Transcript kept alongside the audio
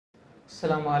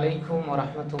السلام عليكم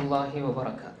ورحمة الله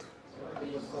وبركاته.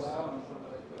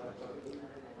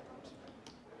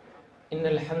 إن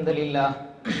الحمد لله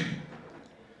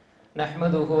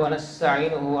نحمده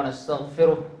ونستعينه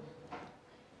ونستغفره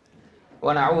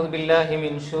ونعوذ بالله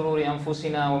من شرور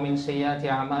أنفسنا ومن سيئات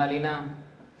أعمالنا.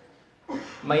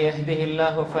 من يهده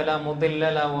الله فلا مضل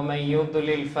له ومن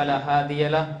يضلل فلا هادي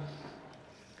له.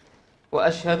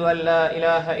 وأشهد أن لا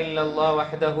إله إلا الله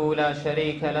وحده لا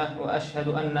شريك له وأشهد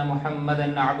أن محمدا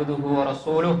عبده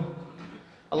ورسوله.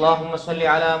 اللهم صل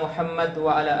على محمد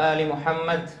وعلى آل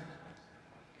محمد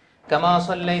كما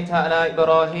صليت على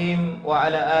إبراهيم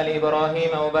وعلى آل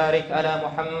إبراهيم وبارك على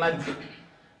محمد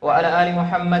وعلى آل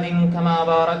محمد كما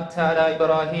باركت على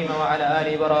إبراهيم وعلى آل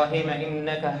إبراهيم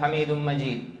إنك حميد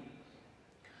مجيد.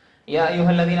 يا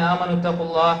أيها الذين آمنوا اتقوا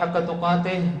الله حق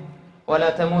تقاته ولا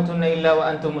تموتن إلا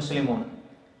وأنتم مسلمون.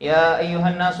 يا أيها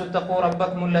الناس اتقوا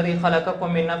ربكم الذي خلقكم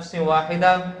من نفس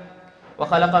واحدة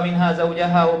وخلق منها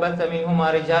زوجها وبث منهما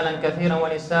رجالا كثيرا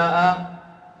ونساء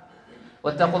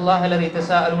واتقوا الله الذي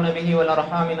تساءلون به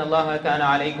والأرحام إن الله كان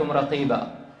عليكم رقيبا.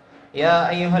 يا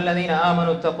أيها الذين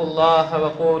آمنوا اتقوا الله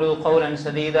وقولوا قولا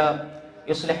سديدا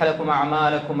يصلح لكم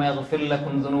أعمالكم ويغفر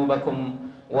لكم ذنوبكم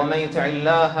ومن يطع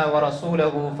الله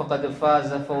ورسوله فقد فاز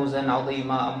فوزا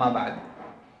عظيما. أما بعد.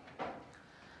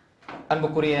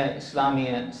 அன்புக்குரிய இஸ்லாமிய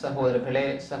சகோதரர்களே,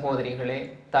 சகோதரிகளே,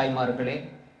 தாய்மார்களே,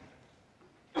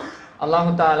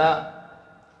 அல்லாஹு தாலா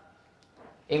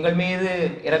எங்கள் மீது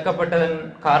இறக்கப்பட்டதன்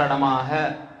காரணமாக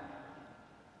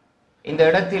இந்த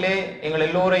இடத்திலே எங்கள்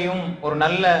எல்லோரையும் ஒரு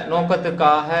நல்ல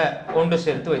நோக்கத்துக்காக ஒன்று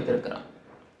சேர்த்து வைத்திருக்கிறான்.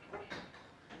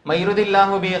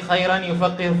 மய்ருதில்லாஹு பி கைரன்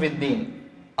யுஃபக்கிஹு ஃபித்தீன்.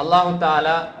 அல்லாஹு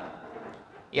தாலா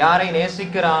யாரை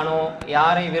நேசிக்கிறானோ,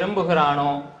 யாரை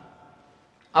விரும்புகிறானோ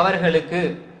அவர்களுக்கு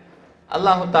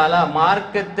அல்லாஹு தாலா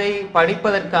மார்க்கத்தை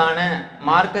படிப்பதற்கான,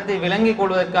 மார்க்கத்தை விளங்கிக்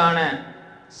கொள்வதற்கான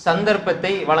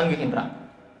சந்தர்ப்பத்தை வழங்குகின்றான்.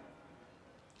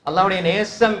 அல்லாஹ்வுடைய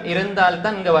நேசம் இருந்தால்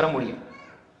தான் இங்க வர முடியும்.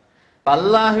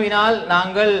 அல்லாஹ்வினால்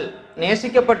நாங்கள்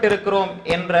நேசிக்கப்பட்டிருக்கிறோம்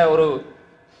என்ற ஒரு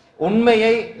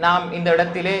உண்மையை நாம் இந்த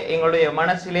இடத்திலே எங்களுடைய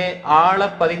மனசிலே ஆழ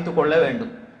பதித்துக் கொள்ள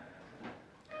வேண்டும்.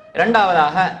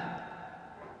 இரண்டாவதாக,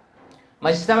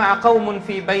 مجتمع قوم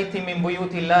في بيت من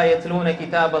بيوت الله يتلون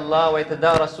كتاب الله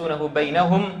ويتدارسونه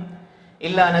بينهم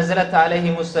إلا نزلت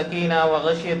عليهم السكينة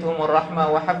وغشيتهم الرحمة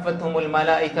وحفتهم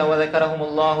الملائكة وذكرهم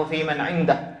الله في من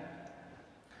عنده.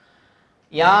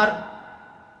 யார்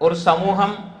ஒரு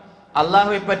சமூகம்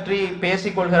அல்லாஹ்வை பற்றி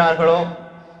பேசிக் கொள்கிறார்களோ,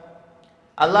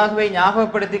 அல்லாஹ்வை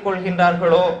ஞாபகப்படுத்திக்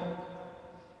கொள்கின்றார்களோ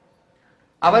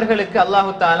அவர்களுக்கு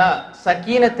அல்லாஹு தாலா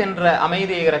சக்கீனத் என்ற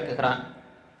அமைதியை இறக்குகிறான்.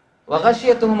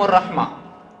 வகஷியத்துஹுமுர் ரஹ்மா,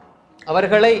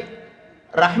 அவர்களை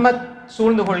ரஹ்மத்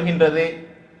சூழ்ந்து கொள்கின்றது.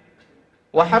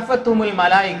 வஹஃபத்துஹுமுல்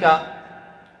மலாயிகா,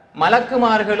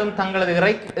 மலக்குமார்களும் தங்களது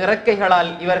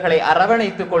இறக்கைகளால் இவர்களை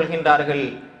அரவணைத்துக் கொள்கின்றார்கள்.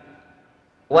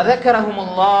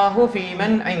 வதக்கரஹுமுல்லாஹு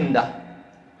ஃபீமன் இந்தஹ்,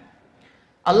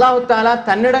 அல்லாஹு தஆலா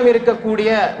தன்னிடம் இருக்கக்கூடிய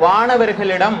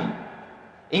வானவர்களிடம்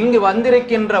இங்கு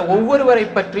வந்திருக்கின்ற ஒவ்வொருவரை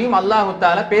பற்றியும் அல்லாஹு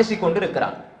தஆலா பேசிக்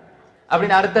கொண்டிருக்கிறான்.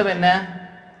 அப்படின்னு அர்த்தம் என்ன?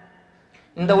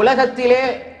 இந்த உலகத்திலே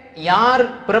யார்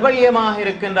பிரபல்யமாக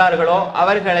இருக்கின்றார்களோ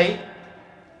அவர்களை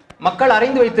மக்கள்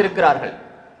அறிந்து வைத்திருக்கிறார்கள்.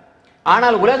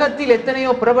 ஆனால் உலகத்தில்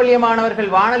எத்தனையோ பிரபல்யமானவர்கள்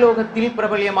வானலோகத்தில்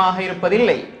பிரபல்யமாக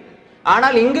இருப்பதில்லை.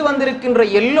 ஆனால் இங்கு வந்திருக்கின்ற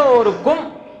எல்லோருக்கும்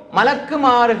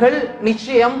மலக்குமார்கள்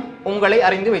நிச்சயம் உங்களை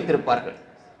அறிந்து வைத்திருப்பார்கள்.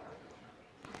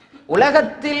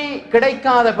 உலகத்தில்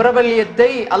கிடைக்காத பிரபல்யத்தை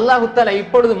அல்லாஹு தஆலா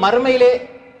இப்பொழுது மறுமையிலே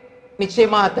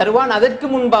நிச்சயமாக தருவான். அதற்கு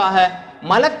முன்பாக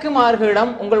மலக்குமார்களிடம்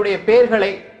உங்களுடைய பெயர்களை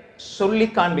சொல்லி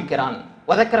காண்பிக்கிறான்.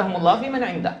 வதக்கரஹுமுல்லாஹு ஃபீமன்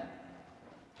இந்தஹ்.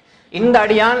 இந்த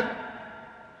அடியான்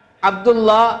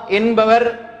அப்துல்லா என்பவர்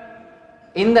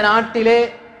இந்த நாட்டிலே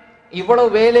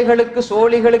இவ்வளவு வேலைகளுக்கு,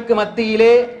 சோழிகளுக்கு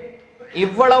மத்தியிலே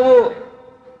இவ்வளவு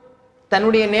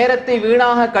தன்னுடைய நேரத்தை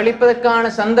வீணாக கழிப்பதற்கான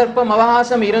சந்தர்ப்பம்,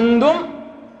 அவகாசம் இருந்தும்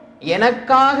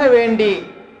எனக்காக வேண்டி,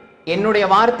 என்னுடைய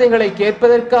வார்த்தைகளை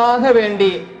கேட்பதற்காக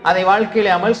வேண்டி, அதை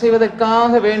வாழ்க்கையில அமல்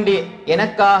செய்வதற்காக வேண்டி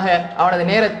எனக்காக அவனது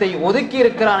நேரத்தை ஒதுக்கி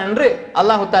இருக்கிறான் என்று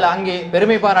அல்லாஹு தஆலா அங்கே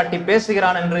பெருமை பாராட்டி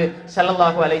பேசுகிறான் என்று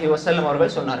ஸல்லல்லாஹு அலைஹி வஸல்லம்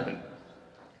அவர்கள் சொன்னார்கள்.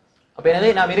 அப்ப எனவே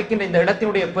நாம் இருக்கின்ற இந்த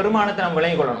இடத்தினுடைய பெருமானத்தை நாம்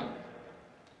விளங்கிக் கொள்ளணும்.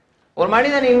 ஒரு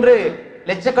மனிதன் இன்று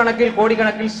லட்சக்கணக்கில்,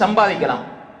 கோடிக்கணக்கில் சம்பாதிக்கலாம்.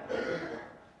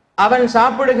 அவன்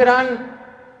சாப்பிடுகிறான்,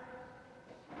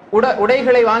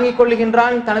 உடைகளை வாங்கிக்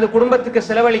கொள்ளுகின்றான், தனது குடும்பத்துக்கு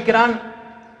செலவழிக்கிறான்.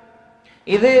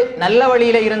 இது நல்ல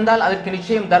வழியில இருந்தால் அதற்கு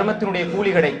நிச்சயம் தர்மத்தினுடைய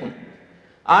கூலி கிடைக்கும்.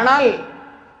 ஆனால்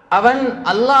அவன்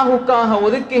அல்லாஹுக்காக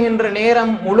ஒதுக்குகின்ற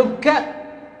நேரம் முழுக்க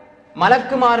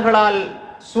மலக்குமார்களால்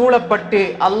சூழப்பட்டு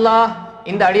அல்லாஹ்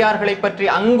இந்த அடியார்களை பற்றி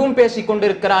அங்கும் பேசிக்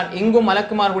கொண்டிருக்கிறான், இங்கும்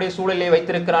மலக்குமார்களுடைய சூழலை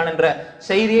வைத்திருக்கிறான் என்ற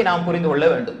செய்தியை நாம் புரிந்து கொள்ள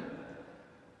வேண்டும்.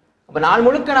 அப்ப நாள்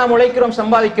முழுக்க நாம் உழைக்கிறோம்,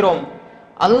 சம்பாதிக்கிறோம்.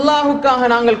 அல்லாஹுக்காக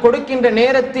நாங்கள் கொடுக்கின்ற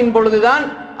நேரத்தின் பொழுதுதான்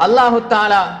அல்லாஹு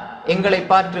தாலா எங்களை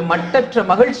பார்த்து மட்டற்ற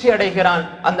மகிழ்ச்சி அடைகிறான்.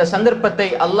 அந்த சந்தர்ப்பத்தை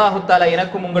அல்லாஹு தாலா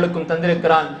எனக்கும் உங்களுக்கும்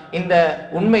தந்திருக்கிறான். இந்த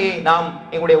உண்மையை நாம்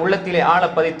எங்களுடைய உள்ளத்திலே ஆழ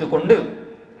பதித்துக் கொண்டு,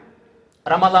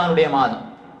 ரமலானுடைய மாதம்,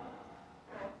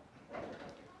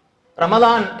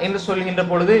 ரமலான் என்று சொல்கின்ற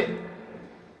பொழுது,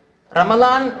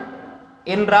 ரமலான்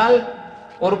என்றால்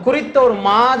ஒரு குறித்த ஒரு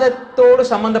மாதத்தோடு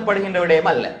சம்பந்தப்படுகின்ற விடயம்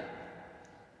அல்ல.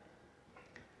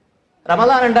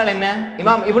 ரமலான் என்றால் என்ன?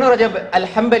 இமாம் இப்னு ரஜப் அல்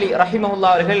ஹம்பலி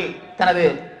ரஹிமஹுல்லாஹ் அவர்கள் தனது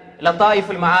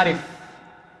லதாயிஃபுல் மஆரிஃப்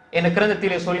என்ற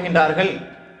கிரந்தத்திலே சொல்கின்றார்கள்.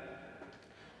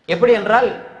 எப்படி என்றால்,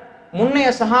 முன்னைய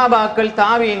சஹாபாக்கள்,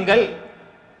 தாபீன்கள்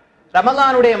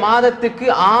ரமலானுடைய மாதத்துக்கு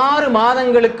 6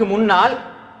 மாதங்களுக்கு முன்னால்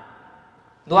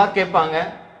துஆ கேட்பாங்க,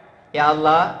 யா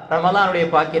அல்லாஹ் ரமலானுடைய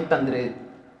பாக்கியத்தை தந்துரு.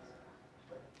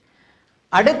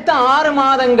 அடுத்த 6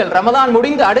 மாதங்கள், ரமலான்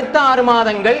முடிந்து அடுத்த 6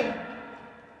 மாதங்கள்,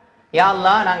 யா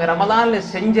அல்லாஹ் நாங்க ரமலான்ல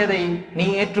செஞ்சதை நீ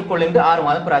ஏற்றுக்கொள் என்று 6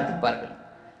 மாதம் பிரார்த்திப்பார்கள்.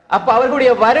 அப்ப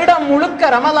அவர்களுடைய வருடம் முழுக்க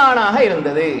ரமலானாக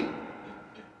இருந்தது.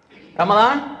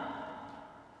 ரமலான்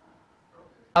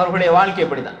அவர்களுடைய வாழ்க்கை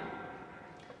எப்படிதான்.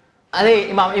 அதை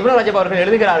இமாம் இப்னு ரஜப் அவர்கள்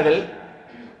எழுதுகிறார்கள்,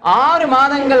 6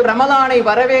 மாதங்கள் ரமலானை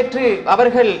வரவேற்று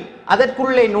அவர்கள்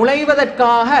அதற்குள்ளே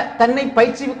நுழைவதற்காக தன்னை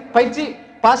பயிற்சி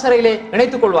பாசறையிலே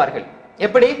இணைத்துக் கொள்வார்கள்.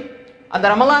 எப்படி? அந்த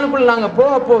ரமலானுக்குள் நாங்க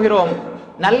போகிறோம்,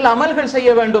 நல்ல அமல்கள் செய்ய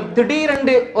வேண்டும்.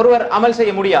 திடீரென்று ஒருவர் அமல்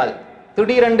செய்ய முடியாது.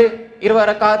 திடீரென்று 20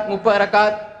 ரக்காத் 30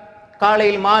 ரக்காத்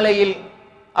காலையில் மாலையில்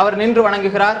அவர் நின்று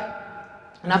வணங்குகிறார்,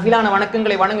 நஃபிலான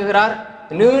வணக்கங்களை வணங்குகிறார்,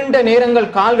 நீண்ட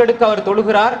நேரங்கள் கால்கடுக்க அவர்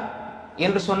தொழுகிறார்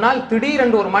என்று சொன்னால்,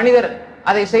 திடீரென்று ஒரு மனிதர்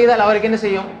அதை செய்தால் அவருக்கு என்ன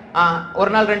செய்யும்?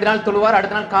 ஒரு நாள் 2 நாள் தொழுவார்,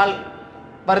 அடுத்த நாள் கால்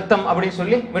வருத்தம் அப்படின்னு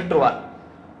சொல்லி விட்டுருவார்.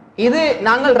 இது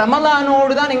நாங்கள்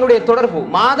ரமலானோடு தான் எங்களுடைய தொடர்பு,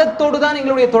 மாதத்தோடு தான்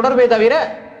எங்களுடைய தொடர்பே தவிர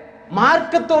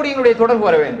மார்க்கத்தோடு எங்களுடைய தொடர்பு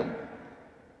வர வேண்டும்.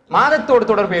 மாதத்தோடு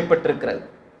தொடர்பு ஏற்பட்டிருக்கிறது.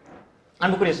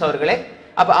 அன்புக்குரிய சகோதரர்களே,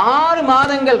 அப்ப 6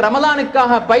 மாதங்கள்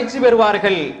ரமலானுக்காக பயிற்சி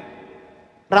பெறுவார்கள்.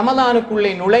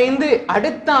 ரமலானுக்குள்ளே நுழைந்து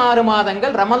அடுத்த 6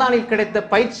 மாதங்கள் ரமலானில் கிடைத்த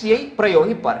பயிற்சியை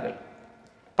பிரயோகிப்பார்கள்.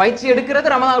 பயிற்சி எடுக்கிறது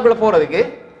ரமலானுக்குள்ள போறதுக்கு.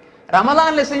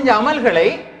 ரமலான்ல செஞ்ச அமல்களை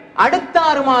அடுத்த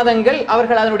 6 மாதங்கள்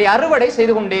அவர்கள் அதனுடைய அறுவடை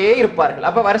செய்து கொண்டே இருப்பார்கள்.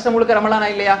 அப்ப வருஷம் முழுக்க ரமலானா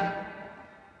இல்லையா?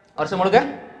 வருஷம் முழுக்க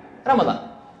ரமலான்.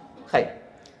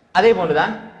 அதே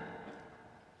போன்றுதான்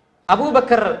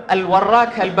அபூபக்கர் அல்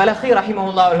வர்ராக் அல் பலகி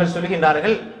ரஹிமஹுல்லாஹ் அவர்கள்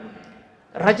சொல்கின்றார்கள்,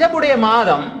 ரஜபுடைய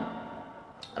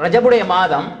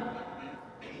மாதம்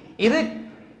இது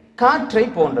காற்றை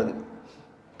போன்றது.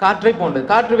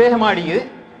 காற்று வேகமாடியது.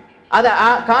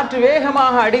 காற்று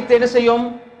வேகமாக அடித்து என்ன செய்யும்?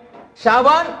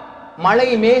 ஷாபான் மழை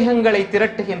மேகங்களை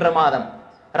திரட்டுகின்ற மாதம்,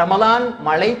 ரமலான்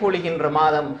மழை பொழிகின்ற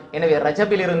மாதம். எனவே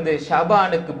ரஜபிலிருந்து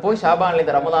ஷாபானுக்கு போய்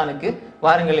ஷாபானிலிருந்து ரமலானுக்கு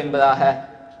வாருங்கள் என்பதாக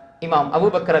இமாம்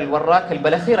அபூபக்கர் அல் வர்ராக் அல்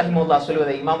பலகி ரஹிமஹுல்லாஹ்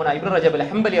சொல்வதை இமாமுனா இப்னு ரஜப் அல்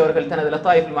ஹம்பலி அவர்கள் தனது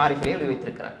லதாயிஃபுல் மஆரிஃபிலே எழுதி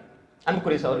வைத்திருக்கிறார்.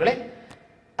 அன்புக்குரிய சகோதரர்களே,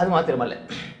 அது மாத்திரமல்ல,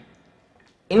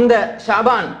 இந்த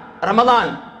ஷாபான்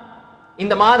ரமலான்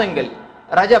இந்த மாதங்கள்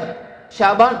ரஜப்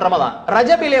ஷாபான் ரமலான்,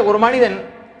 ரஜபிலே ஒரு மனிதன்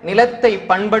நிலத்தை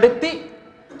பண்படுத்தி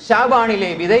ஷாபானிலே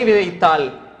விதை விதைத்தால்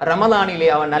ரமலானிலே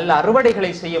அவன் நல்ல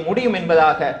அறுவடைகளை செய்ய முடியும்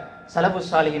என்பதாக சலபு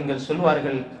சாலிஹீன்கள்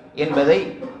சொல்வார்கள் என்பதை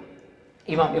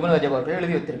இமாம் இப்னு ரஜப் அவர்கள்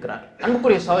எழுதி வைத்திருக்கிறார்.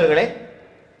 அன்புக்குரிய சகோதரர்களே,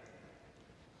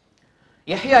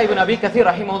 யஹ்யா இப்னு அபி கஸீர்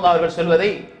ரஹிமஹுல்லாஹ் அவர்கள் சொல்வதை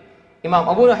இமாம்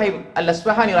அபூ நஹீம் அல்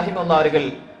அஸ்பஹானி ரஹிமஹுல்லாஹ் அவர்கள்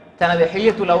தனது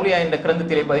ஹில்யத்துல் அவுலியா என்ற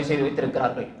கிரந்தத்திலே பதிவு செய்து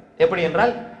வைத்திருக்கிறார்கள். எப்படி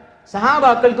என்றால்,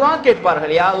 சஹாபாக்கள் துஆ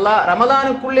கேட்பார்கள், யா அல்லாஹ்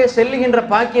ரமலானுக்குள்ளே செல்லுகின்ற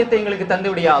பாக்கியத்தை எங்களுக்கு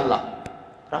தந்துவிடு யா அல்லாஹ்.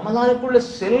 ரமலானுக்குள்ள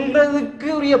செல்றதுக்கு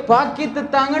உரிய பாக்கியத்தை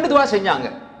தாங்கன்னு துஆ செஞ்சாங்க.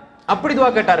 அப்படி துஆ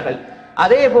கேட்டார்கள்.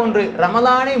 அதே போன்று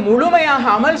ரமலானை முழுமையாக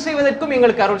அமல் செய்வதற்கும்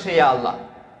எங்களுக்கு அருள் செய்ய அல்லாஹ்.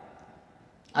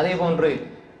 அதே போன்று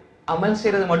அமல்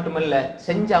செய்யறது மட்டுமல்ல,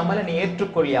 செஞ்ச அமலை நீ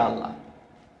ஏற்றுக்கொள்ளியா அல்லாஹ்.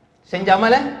 செஞ்ச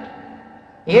அமலை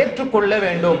ஏற்றுக்கொள்ள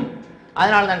வேண்டும்.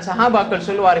 அதனால் தான் சஹாபாக்கள்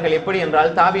சொல்லுவார்கள், எப்படி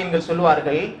என்றால் தாபீன்கள்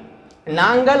சொல்லுவார்கள்,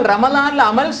 நாங்கள் ரமலான்ல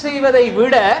அமல் செய்வதை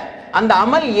விட அந்த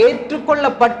அமல்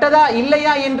ஏற்றுக்கொள்ளப்பட்டதா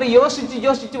இல்லையா என்று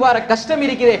யோசிச்சு வர கஷ்டம்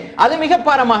இருக்கிறதே, அது மிக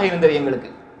பாரமாக இருந்தது எங்களுக்கு.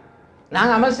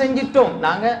 நாங்க அமல் செஞ்சிட்டோம்,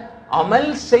 நாங்க அமல்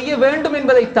செய்ய வேண்டும்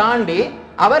என்பதை தாண்டி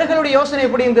அவர்களுடைய யோசனை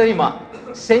எப்படி இருந்தது தெரியுமா?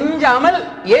 செஞ்ச அமல்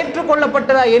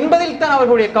ஏற்றுக்கொள்ளப்பட்டதா என்பதில் தான்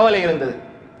அவர்களுடைய கவலை இருந்தது.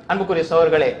 அன்புக்குரிய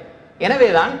சகோதரர்களே,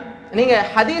 எனவேதான் நீங்க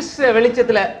ஹதீஸ்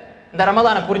வெளிச்சத்துல இந்த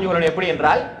ரமலானை புரிஞ்சு கொள்ளணும். எப்படி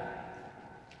என்றால்,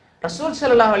 ரசூல்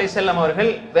ஸல்லல்லாஹு அலைஹி வஸல்லம் அவர்கள்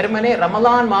வெறுமனே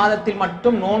ரமலான் மாதத்தில்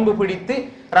மட்டும் நோன்பு பிடித்து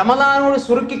ரமலானோடு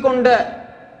சுருக்கி கொண்ட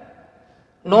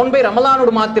நோன்பை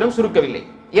ரமலானோடு மாத்திரம் சுருக்கவில்லை.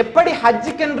 எப்படி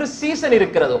ஹஜ்ஜுக்கென்று சீசன்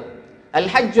இருக்கிறதோ, அல்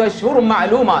ஹஜ்ஜு அஷ்ஹுரும்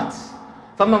மஅலூமாத்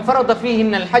ஃபமன் ஃபரத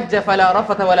ஃபீஹின் அல் ஹஜ்ஜ ஃபலா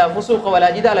ரஃபத வலா ஃபுசூக வலா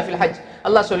ஜிதால ஃபில் ஹஜ்.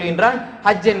 அல்லாஹ் சொல்கின்றான்,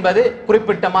 ஹஜ் என்பது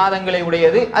குறிப்பிட்ட மாதங்களை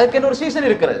உடையது, அதுக்கென்று ஒரு சீசன்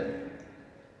இருக்கிறது.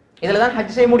 இதுல தான்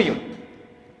ஹஜ் செய்ய முடியும்.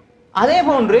 அதே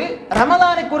போன்று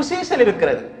ரமலானுக்கு ஒரு சீசன்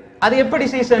இருக்கிறது. அது எப்படி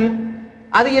சீசன்?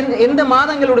 அது எந்த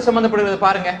மாதங்களோடு சம்பந்தப்படுகிறது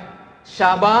பாருங்க.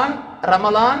 ஷாபான்,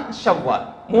 ரமலான், ஷவ்வால்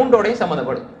மூன்றோடையும்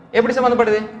சம்பந்தப்படும். எப்படி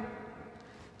சம்பந்தப்படுது?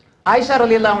 ஆயிஷா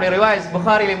ரலியல்லாஹு அன்ஹா ரிவாயத்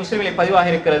புகாரிலே முஸ்லிமிலே பதிவாக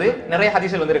இருக்கிறது. நிறைய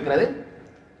ஹதீஸ்கள் வந்திருக்கிறது.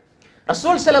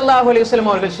 ரசூல் ஸல்லல்லாஹு அலைஹி வஸல்லம்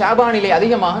அவர்கள் ஷாபானிலே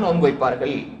அதிகமாக நோன்பு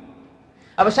வைப்பார்கள்.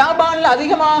 அப்ப ஷாபான்ல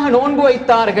அதிகமாக நோன்பு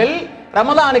வைத்தார்கள்,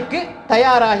 ரமலானுக்கு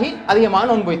தயாராகி அதிகமாக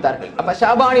நோன்பு வைத்தார்கள். அப்ப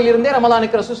ஷாபானில் இருந்தே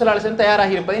ரமலானுக்கு ரசூல் ஸல்லல்லாஹு அலைஹி வஸல்லம்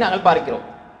தயாராகி இருப்பதை நாங்கள் பார்க்கிறோம்.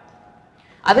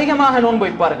 அதிகமாக நோன்பு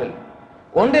வைப்பார்கள்.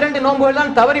 1-2 நோன்புகள்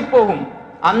தான் தவறி போகும்.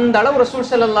 அந்த அளவு ரசூல்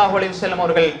ஸல்லல்லாஹு அலைஹி வஸல்லம்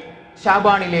அவர்கள்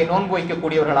ஷாபானிலே நோன்பு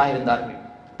வைக்கக்கூடியவர்களாக இருந்தார்கள்.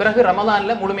 பிறகு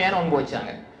ரமலான்ல முழுமையான நோன்பு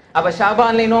வச்சாங்க. அப்ப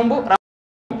ஷாபான்ல நோன்பு,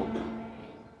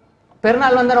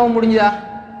 பெருநாள் வந்த நோன்பு முடிஞ்சதா?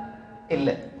 இல்ல.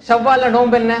 ஷவ்வால்ல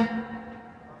நோன்பு என்ன?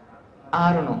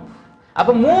 6 நோன்பு.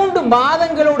 அப்ப 3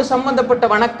 மாதங்களோடு சம்பந்தப்பட்ட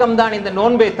வணக்கம் தான் இந்த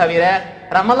நோன்பை தவிர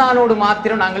ரமலானோடு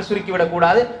மாத்திரம் நாங்கள் சுருக்கிவிடக்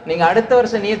கூடாது. நீங்க அடுத்த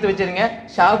வருஷம் நியத்து வச்சிருங்க,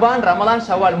 ஷாபான், ரமலான்,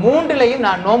 ஷவ்வால் 3லையும்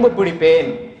நான் நோன்பு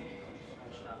பிடிப்பேன்.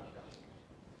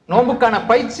 நோன்புக்கான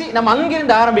பயிற்சி நம்ம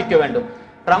அங்கிருந்து ஆரம்பிக்க வேண்டும்.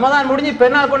 ரமலான் முடிஞ்சு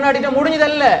பெருநாள் கொண்டாடிட்டு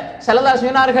முடிஞ்சதல்ல. ஸல்லல்லாஹு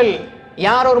சொன்னார்கள்,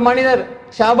 யார் ஒரு மனிதர்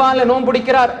ஷாபான்ல நோன்பு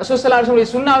பிடிக்கிறார், ரசூல் ஸல்லல்லாஹு அலைஹி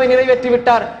வஸல்லம் சுன்னாவை நிறைவேற்றி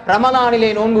விட்டார், ரமலானிலே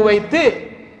நோன்பு வைத்து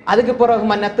அதுக்கு பிறகு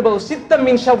மன்னத்துபு சித்தம்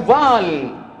மின் ஷவ்வால்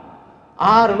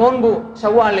 6 நோன்பு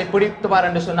ஷவ்வாலை பிடித்துவார்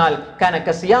என்று சொன்னால்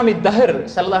கனக சியாமி தஹர்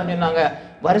ஸல்லல்லாஹு அலைஹி சொன்னாங்க,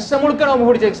 வருஷம் முழுக்க நோன்பு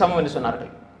பிடிச்சதுக்கு சமம் என்று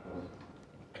சொன்னார்கள்.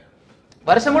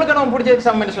 வருஷம் முழுக்க நோன்பு பிடிச்சதுக்கு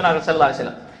சமம் என்று சொன்னார்கள் ஸல்லல்லாஹு அலைஹி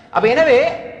வஸல்லம். அப்ப எனவே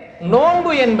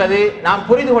நோன்பு என்பது நாம்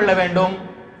புரிந்து கொள்ள வேண்டும்,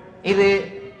 இது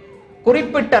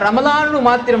குறிப்பிட்ட ரமலானு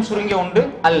மாத்திரம் சுருங்கிய உண்டு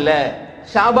அல்ல.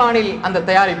 ஷாபானில் அந்த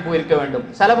தயாரிப்பு இருக்க வேண்டும்.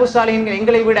 சலபு சாலிஹீன்கள்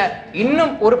எங்களை விட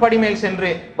இன்னும் ஒரு படி மேல் சென்று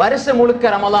வருஷம் முழுக்க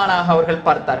ரமலானாக அவர்கள்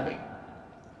பார்த்தார்கள்.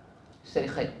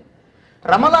 சரி,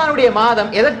 ரமலானுடைய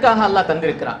மாதம் எதற்காக அல்லாஹ்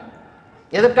தந்திருக்கிறான்?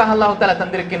 எதற்காக அல்லாஹ் தஆலா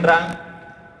தந்திருக்கின்றான்?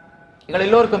 எங்கள்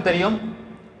எல்லோருக்கும் தெரியும்,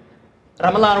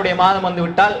 ரமலானுடைய மாதம் வந்து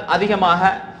விட்டால்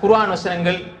அதிகமாக குர்ஆன்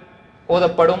வசனங்கள்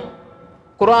ஓதப்படும்.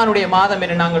 குர்ஆனுடைய மாதம்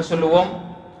என்று நாங்கள் சொல்லுவோம்.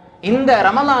 இந்த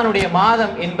ரமலானுடைய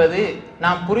மாதம் என்பது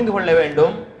நாம் புரிந்து கொள்ள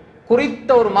வேண்டும், குறித்த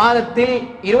ஒரு மாதத்தில்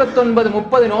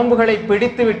 29-30 நோன்புகளை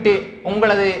பிடித்துவிட்டு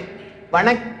உங்களது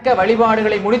வணக்க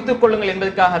வழிபாடுகளை முடித்துக் கொள்ளுங்கள்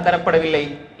என்பதற்காக தரப்படவில்லை.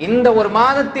 இந்த ஒரு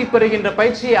மாதத்தில் பெறுகின்ற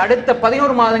பயிற்சியை அடுத்த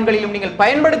 11 மாதங்களிலும் நீங்கள்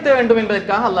பயன்படுத்த வேண்டும்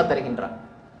என்பதற்காக அல்லாஹ் தருகின்றான்.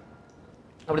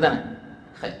 அப்படிதானே?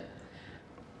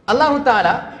 அல்லாஹு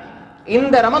தஆலா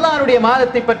இந்த ரமலானுடைய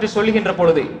மாதத்தை பற்றி சொல்லுகின்ற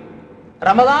பொழுது,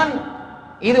 ரமலான்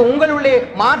இது உங்களுடைய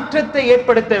மாற்றத்தை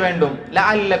ஏற்படுத்த வேண்டும்,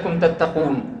 லஅல்லக்கும்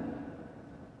தத்தகூன்,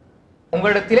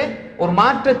 உங்களிடத்திலே ஒரு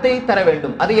மாற்றத்தை தர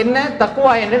வேண்டும். அது என்ன?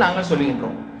 தக்வா என்று நாங்கள்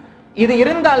சொல்லுகின்றோம். இது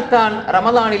இருந்தால்தான்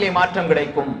ரமலானிலே மாற்றம்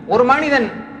கிடைக்கும். ஒரு மனிதன்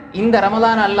இந்த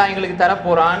ரமலான் அல்லாஹ் எங்களுக்கு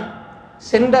தரப்போறான்,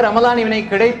 சென்ற ரமலான் இவனை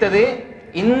கிடைத்தது,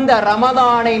 இந்த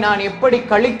ரமலானை நான் எப்படி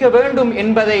கழிக்க வேண்டும்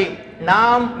என்பதை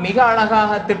நாம் மிக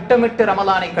அழகாக திட்டமிட்டு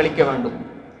ரமலானை கழிக்க வேண்டும்.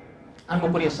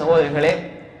 அன்புக்குரிய சகோதரர்களே,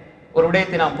 ஒரு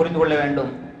விடயத்தை நாம் புரிந்து கொள்ள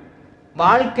வேண்டும்.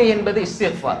 வாழ்க்கை என்பது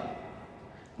இஸ்திக்ஃபார்.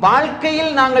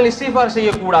 வாழ்க்கையில் நாங்கள் இஸ்திக்ஃபார்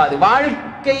செய்யக்கூடாது,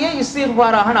 வாழ்க்கையை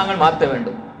இஸ்திக்ஃபாராக நாங்கள் மாற்ற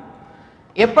வேண்டும்.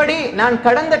 எப்படி நான்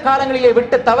கடந்த காலங்களிலே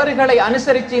விட்ட தவறுகளை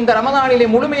அனுசரித்து இந்த ரமலானிலே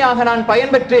முழுமையாக நான்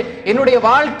பயன்பெற்று என்னுடைய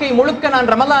வாழ்க்கை முழுக்க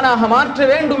நான் ரமலானாக மாற்ற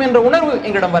வேண்டும் என்ற உணர்வு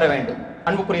எங்களிடம் வர வேண்டும்.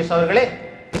 அன்புக்குரிய சகோதரர்களே,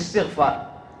 இஸ்திக்ஃபார்,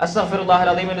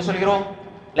 அஸ்தக்ஃபிருல்லாஹல் அஸீம் என்று சொல்கிறோம்,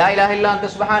 லா இலாஹா இல்லா அன்த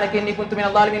சுப்ஹானக இன்னி குன்து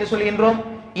மினல் ஸாலிமீன் என்று சொல்கின்றோம்.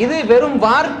 இது வெறும்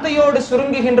வார்த்தையோடு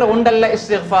சுருங்குகின்ற ஒன்றல்ல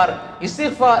இஸ்திக்ஃபார்.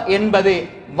 இஸ்திக்ஃபார் என்பது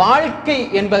வாழ்க்கை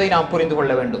என்பதை நாம் புரிந்து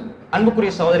கொள்ள வேண்டும்.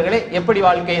 அன்புக்குரிய சகோதரர்களே, எப்படி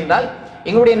வாழ்க்கை என்றால்,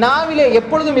 எங்களுடைய நாவிலே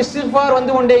எப்பொழுதும் இஸ்திக்ஃபார்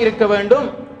வந்து கொண்டே இருக்க வேண்டும்,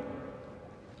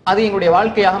 அது எங்களுடைய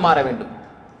வாழ்க்கையாக மாற வேண்டும்.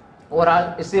 ஒரு ஆள்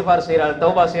இஸ்திக்ஃபார் செய்கிறார்,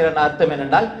 தௌபா செய்கிறார் அர்த்தம்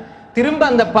என்னென்றால் திரும்ப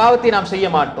அந்த பாவத்தை நாம் செய்ய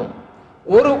மாட்டோம்.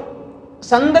 ஒரு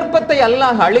சந்தர்ப்பத்தை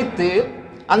அல்லாஹ் அளித்து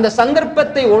அந்த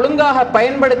சந்தர்ப்பத்தை ஒழுங்காக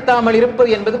பயன்படுத்தாமல் இருப்பது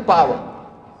என்பது பாவம்.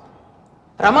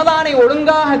 ரமலானை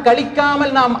ஒழுங்காக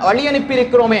கழிக்காமல் நாம் வழி அனுப்பி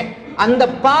இருக்கிறோமே, அந்த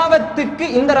பாவத்துக்கு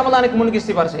இந்த ரமலானுக்கு முன்னுக்கு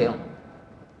இஸ்திக்ஃபார் செய்யணும்.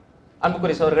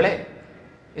 அன்புக்குரிய சகோதரர்களே,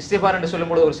 இஸ்திக்ஃபார் என்று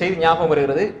சொல்லும்போது ஒரு செய்தி ஞாபகம்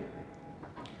வருகிறது.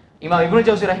 இமாம் இப்னு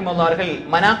ஜௌசி ரஹிமஹுல்லாஹ் அவர்கள்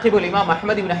மனாகிபுல் இமாம்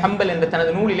அஹ்மத் இப்னு ஹம்பல் என்ற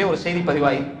தனது நூலிலே ஒரு செய்தி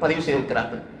பதிவு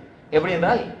செய்திருக்கிறார்கள். எப்படி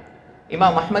என்றால்,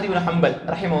 இமாம் அஹ்மத் இப்னு ஹம்பல்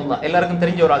ரஹிமஹுல்லாஹ் எல்லாருக்கும்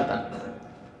தெரிஞ்ச ஒரு ஆள் தான்.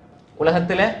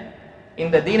 உலகத்தில்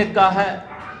இந்த தீனுக்காக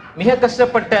மிக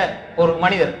கஷ்டப்பட்ட ஒரு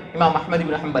மனிதர் இமாம் அஹ்மத்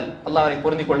இப்னு ஹம்பல், அல்லாஹ் அவரை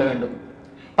பொருந்திக் கொள்ள வேண்டும்.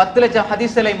 10 லட்சம்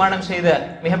ஹதீஸ்களை மானம் செய்த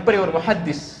மிகப்பெரிய ஒரு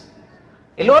முஹத்திஸ்,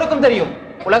 எல்லோருக்கும் தெரியும்.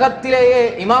 உலகத்திலேயே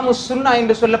இமாமு சுன்னா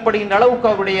என்று சொல்லப்படுகின்ற அளவுக்கு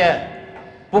அவருடைய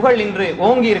புகழ் இன்று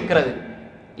ஓங்கி இருக்கிறது.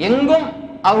 எங்கும்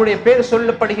அவருடைய பேர்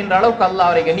சொல்லப்படுகின்ற அளவுக்கு அல்லாஹ்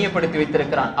அவரை கண்ணியப்படுத்தி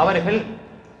வைத்திருக்கிறான். அவர்கள்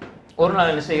ஒரு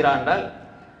நாள் என்ன செய்கிறார் என்றால்,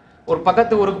 ஒரு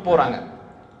பக்கத்து ஊருக்கு போறாங்க.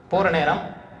 போற நேரம்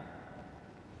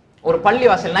ஒரு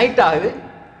பள்ளிவாசல், நைட் ஆகுது,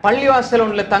 பள்ளிவாசல்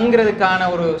ஒன்றுல தங்குறதுக்கான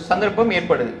ஒரு சந்தர்ப்பம்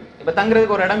ஏற்படுது. இப்ப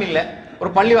தங்குறதுக்கு ஒரு இடம் இல்லை, ஒரு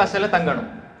பள்ளிவாசல்ல தங்கணும்.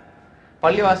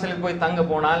 பள்ளிவாசலுக்கு போய் தங்க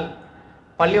போனால்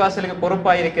பள்ளிவாசலுக்கு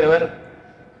பொறுப்பாக இருக்கிறவர்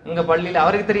இங்க பள்ளியில்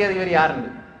அவருக்கு தெரியாது இவர் யாருன்னு,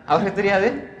 அவருக்கு தெரியாது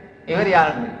இவர்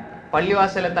யாருன்னு.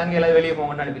 பள்ளிவாசல தங்க எல்லாம் வெளியே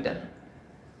போங்கன்னு அனுப்பிட்டார்.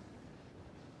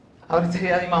 அவருக்கு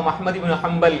தெரியாது இமாம் அஹ்மத் இப்னு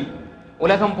ஹம்பல்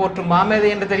உலகம் போற்றும் மாமேதை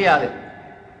என்று தெரியாது,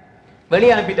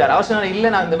 வெளியே அனுப்பிட்டார். அவர் சொன்னார், இல்ல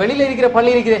நான் இந்த வெளியில இருக்கிற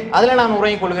பள்ளி இருக்கிறே அதுல நான்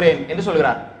உறங்கிக் கொள்கிறேன் என்று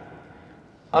சொல்கிறார்.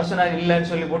 அவர் சொன்னார்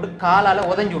இல்லைன்னு சொல்லி போட்டு காலால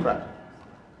உதைஞ்சு விடுறார்.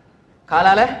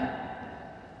 காலால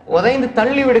உதைந்து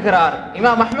தள்ளி விடுகிறார்.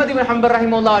 இமாம் அஹ்மத் இப்னு ஹம்பல்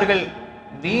ரஹிமஹுல்லாஹ் அவர்கள்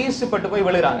வீசுப்பட்டு போய்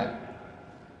விழுகிறாங்க.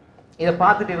 இதை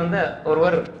பார்த்துட்டு இருந்த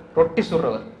ஒருவர் ரொட்டி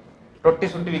சுடுறவர், ரொட்டி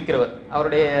சுட்டு விற்கிறவர்,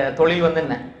 அவருடைய தொழில்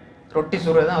என்ன, ரொட்டி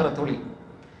சுடுறது தான் அவரோட தொழில்.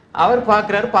 அவர்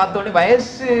பார்க்கிறாரு, பார்த்தோடனே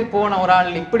வயசு போன ஒரு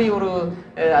ஆள் இப்படி ஒரு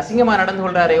அசிங்கமா நடந்து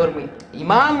கொள்றாரு. ஒரு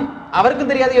இமாம்,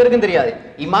 அவருக்கும் தெரியாது இவருக்கும் தெரியாது.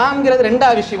 இமாம்ங்கிறது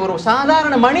ரெண்டாவது விஷயம், ஒரு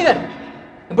சாதாரண மனிதன்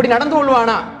இப்படி நடந்து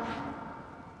கொள்வானா?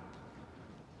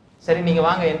 சரி நீங்க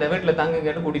வாங்க இந்த வீட்டுல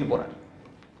தங்குங்கன்னு கூட்டிட்டு போறாரு.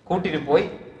 கூட்டிட்டு போய்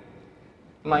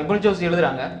இப்னு ஜௌசி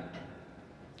எழுதுறாங்க,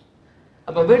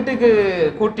 அப்ப வீட்டுக்கு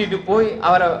கூட்டிட்டு போய்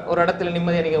அவரை ஒரு இடத்துல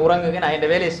நிம்மதியா நீங்க உறங்குங்க, நான் இந்த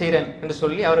வேலையை செய்யறேன் என்று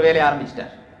சொல்லி அவர் வேலையை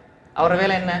ஆரம்பிச்சிட்டார். அவர்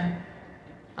வேலை என்ன?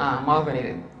 மாவு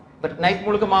பிணைது. பட் நைட்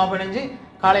முழுக்க மாவு பிணைஞ்சு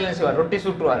காலையில் என்ன செய்வார், ரொட்டி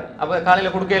சுட்டுவார். அப்ப காலையில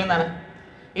கொடுக்கல தானே.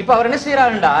 இப்ப அவர் என்ன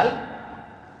செய்யறார் என்றால்,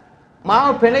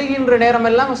 மாவு பிணைகின்ற நேரம்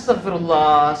எல்லாம்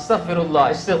அஸ்தக்ஃபிருல்லாஹ் அஸ்தக்ஃபிருல்லாஹ்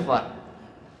இஸ்திக்ஃபார்.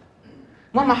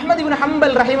 இமாம் அஹ்மத் இப்னு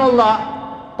ஹம்பல் ரஹிமஹுல்லாஹ்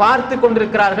பார்த்து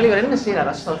கொண்டிருக்கிறார்கள். இவர் என்ன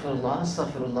செய்யறார்? அஸ்தக்ஃபிருல்லாஹ்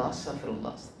அஸ்தக்ஃபிருல்லாஹ்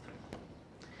அஸ்தக்ஃபிருல்லாஹ்.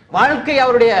 வாழ்க்கை,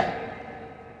 அவருடைய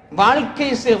வாழ்க்கை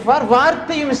இஸ்திக்ஃபார்,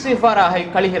 வார்த்தையும் இஸ்திக்ஃபாராக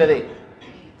கழிகிறது.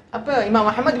 அப்ப இமாம்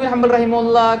அஹ்மத் இப்னு ஹம்பல்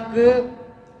ரஹிமஹுல்லாஹ்க்கு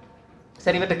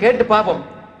சரி இவர்கிட்ட கேட்டு பார்ப்போம்,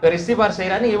 இவர் இஸ்திக்ஃபார்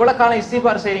செய்யறாரு, இவ்வளவு காலம்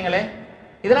இஸ்திக்ஃபார் செய்றீங்களே,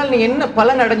 இதனால் நீங்க என்ன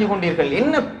பலன் அடைஞ்சு கொண்டீர்கள்,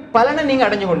 என்ன பலனை நீங்க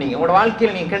அடைஞ்சு கொண்டீங்க, உங்களோட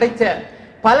வாழ்க்கையில் நீங்க கிடைச்ச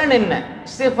பலன் என்ன,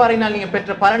 இஸ்திக்ஃபாரினால் நீங்க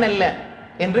பெற்ற பலன் என்ன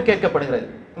என்று கேட்கப்படுகிறது.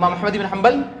 இமாம் அஹ்மத் இப்னு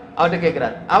ஹம்பல் அவர்கிட்ட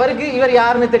கேட்கிறார். அவருக்கு இவர்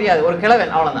யாருன்னு தெரியாது, ஒரு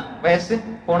கிழவன், அவ்வளவுதான், வயசு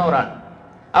போன ஒரு ஆள்.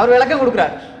 அவர் விளக்கம்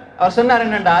கொடுக்கிறார். அவர் சொன்னார்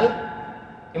என்னென்றால்,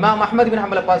 இமாம் அஹ்மத் இப்னு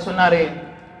ஹம்பல் பார்த்து சொன்னாரு,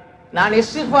 நான்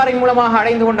இஸ்திக்ஃபாரின் மூலமாக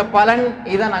அடைந்து கொண்ட பலன்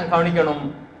இதை நான் கவனிக்கணும்.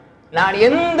 நான்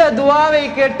எந்த துவாவை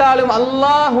கேட்டாலும்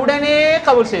அல்லாஹ் உடனே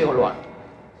கபூல் செய்து கொள்வான்.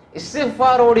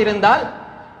 இஸ்திக்ஃபாரோடு இருந்தால்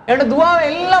என்னோட துவாவை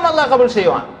எல்லாம் அல்லாஹ் கபூல்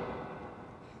செய்வான்.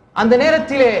 அந்த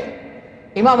நேரத்திலே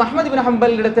இமாம் அஹ்மத் இப்னு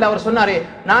ஹம்பல் இடத்தில் அவர் சொன்னாரே,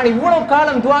 நான் இவ்வளவு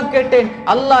காலம் துவா கேட்டேன்,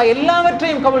 அல்லாஹ்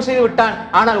எல்லாவற்றையும் கபூல் செய்து விட்டான்,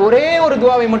 ஆனால் ஒரே ஒரு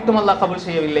துவாவை மட்டும் அல்லாஹ் கபூல்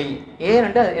செய்யவில்லை.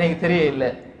 ஏனென்று எனக்கு தெரியவில்லை.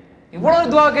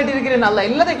 இவ்வளவு துவா கேட்டிருக்கிறேன், அல்லாஹ்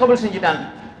எல்லாத்தையும் கபூல் செஞ்சுட்டான்,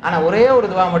 ஆனா ஒரே ஒரு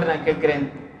துவா மட்டும் நான் கேட்கிறேன்,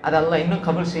 அது அல்லாஹ் இன்னும்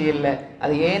கபூல் செய்யல,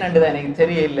 அது ஏனென்றுதான் எனக்கு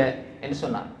தெரியல என்று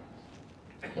சொன்னார்.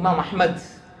 இமாம் அஹ்மத்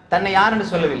தன்னை யார்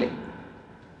என்று சொல்லவில்லை.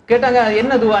 கேட்டாங்க,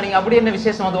 என்ன துவா, நீங்க அப்படி என்ன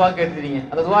விசேஷமா துவா கேட்டுறீங்க,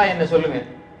 அந்த துவா என்ன சொல்லுங்க.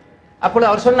 அப்பொழுது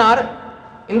அவர் சொன்னார்,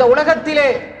 இந்த உலகத்திலே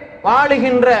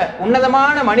வாழுகின்ற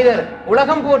உன்னதமான மனிதர்,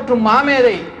 உலகம் போற்றும்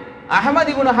மாமேதை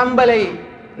அஹ்மத் இப்னு ஹம்பலை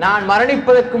நான்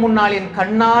மரணிப்பதற்கு முன்னால் என்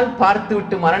கண்ணால்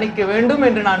பார்த்துவிட்டு மரணிக்க வேண்டும்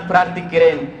என்று நான்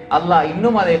பிரார்த்திக்கிறேன், அல்லாஹ்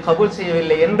இன்னும் அதை கபூல்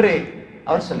செய்யவில்லை என்று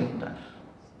அவர் சொல்லுகின்றார்.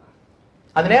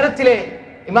 அந்த நேரத்திலே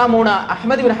இமாமுனா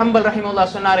அஹ்மத் இப்னு ஹம்பல்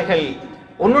ரஹிமஹுல்லாஹ் சொன்னார்கள்,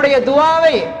 உன்னுடைய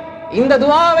துஆவை, இந்த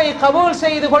துஆவை கபூல்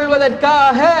செய்து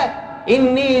கொள்வதற்காக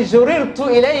இன்னி ஜுரிர்து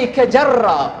இலைக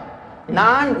ஜர்ரா,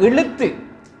 நான் இழுத்து,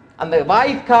 அந்த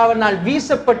வாய்க்காவனால்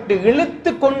வீசப்பட்டு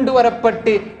இழுத்து கொண்டு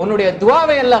வரப்பட்டு உன்னுடைய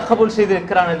துஆவை அல்லாஹ் கபூல்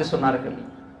செய்திருக்கிறான் என்று சொன்னார்கள்.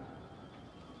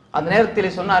 அந்த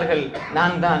நேரத்தில் சொன்னார்கள்,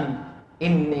 நான் தான்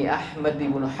இன்னி அஹ்மத்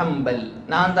இப்னு ஹம்பல்,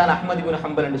 நான் தான் அஹ்மத் இப்னு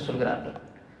ஹம்பல் என்று சொல்கிறார்கள்.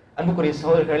 அன்புக்குரிய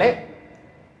சகோதரர்களே,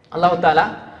 அல்லாஹ் தஆலா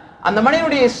அந்த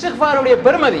மனிதனுடைய இஸ்திக்ஃபாருடைய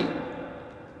பெருமதி,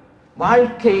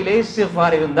 வாழ்க்கையிலே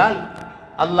இஸ்திக்ஃபார் இருந்தால்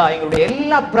அல்லாஹ் எங்களுடைய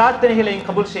எல்லா பிரார்த்தனைகளையும்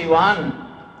கபூல் செய்வான்.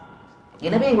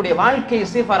 எனவே எங்களுடைய வாழ்க்கையை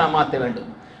இஸ்திக்ஃபாரா மாற்ற வேண்டும்.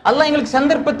 அல்லாஹ் எங்களுக்கு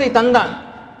சந்தர்ப்பத்தை தந்தான்,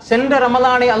 சென்ற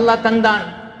ரமலானை அல்லாஹ் தந்தான்,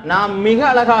 நாம் மிக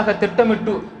அழகாக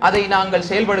திட்டமிட்டு அதை நாங்கள்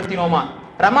செயல்படுத்தினோமா?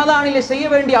 ரமலானிலே செய்ய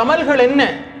வேண்டிய அமல்கள் என்ன?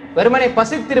 வெறுமனை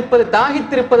பசித்திருப்பது,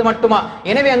 தாகித்திருப்பது மட்டுமா?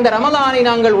 எனவே அந்த ரமலானை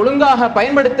நாங்கள் ஒழுங்காக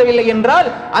பயன்படுத்தவில்லை என்றால்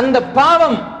அந்த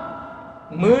பாவம்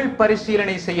மீள்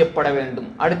பரிசீலனை செய்யப்பட வேண்டும்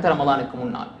அடுத்த ரமலானுக்கு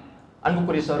முன்னால்.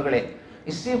 அன்புக்குரிய சகோதரர்களே,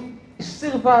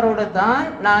 இஸ்திக்ஃபாரோட தான்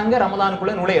நாங்க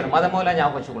ரமலானுக்குள்ள நுழையணும். அதை முதல்ல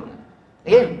ஞாபகம் வச்சுக்கொள்ளுங்க.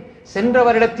 ஏன்? சென்ற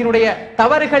வருடத்தினுடைய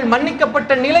தவறுகள்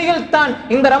மன்னிக்கப்பட்ட நிலையில் தான்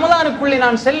இந்த ரமலானுக்குள்ளே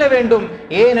நான் செல்ல வேண்டும்.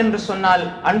 ஏன் என்று சொன்னால்,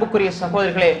 அன்புக்குரிய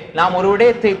சகோதரர்களே, நாம் ஒரு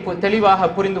விடயத்தை தெளிவாக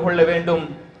புரிந்து கொள்ள வேண்டும்.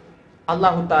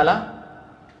 அல்லாஹு தாலா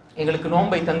எங்களுக்கு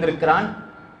நோன்பை தந்திருக்கிறான்,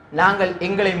 நாங்கள்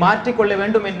எங்களை மாற்றிக்கொள்ள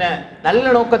வேண்டும் என்ற நல்ல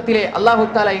நோக்கத்திலே அல்லாஹு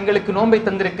தாலா எங்களுக்கு நோன்பை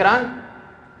தந்திருக்கிறான்.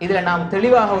 இதுல நாம்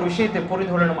தெளிவாக ஒரு விஷயத்தை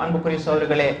புரிந்து கொள்ளணும். அன்புக்குரிய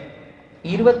சகோதரர்களே,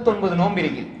 29 நோன்பு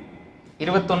இருக்கு,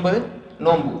 29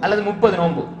 நோன்பு அல்லது 30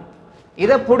 நோன்பு.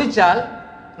 இதை பிடிச்சால்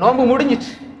நோன்பு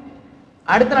முடிஞ்சிச்சு.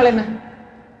 அடுத்த நாள் என்ன?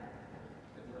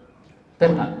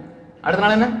 பெருநாள். அடுத்த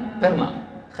நாள் என்ன? பெருநாள்.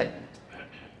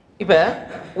 இப்ப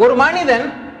ஒரு மனிதன்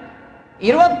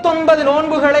 29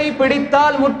 நோன்புகளை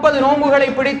பிடித்தால், 30 நோன்புகளை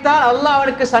பிடித்தால் அல்லாஹ்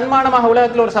அவனுக்கு சன்மானமாக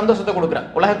உலகத்தில் ஒரு சந்தோஷத்தை கொடுக்கிறான்.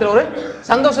 உலகத்தில் ஒரு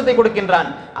சந்தோஷத்தை கொடுக்கின்றான்.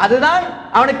 அதுதான்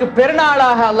அவனுக்கு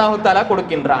பெருநாளாக அல்லாஹு தஆலா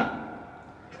கொடுக்கின்றான்.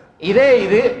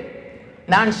 இது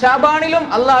நான் ஷாபானிலும்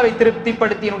அல்லாஹ்வை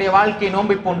திருப்திப்படுத்தி என்னுடைய வாழ்க்கையை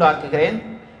நோன்பை போன்று ஆக்குகிறேன்,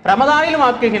 ரமதானிலும்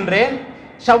ஆக்குகின்றேன்,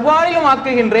 ஷவ்வாலிலும்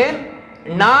ஆக்குகின்றேன்,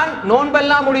 நான்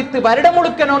நோன்பெல்லாம் முடித்து வருடம்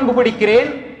முழுக்க நோன்பு பிடிக்கிறேன்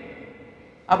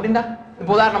அப்படின்னா,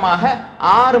 இப்போ உதாரணமாக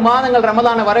 6 மாதங்கள்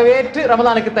ரமதானை வரவேற்று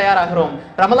ரமதானுக்கு தயாராகிறோம்,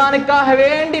 ரமதானுக்காக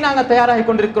வேண்டி நாங்கள் தயாராகி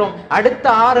கொண்டிருக்கிறோம். அடுத்த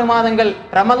 6 மாதங்கள்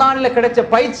ரமதானில் கிடைச்ச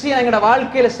பயிற்சியை எங்களோட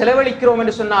வாழ்க்கையில செலவழிக்கிறோம்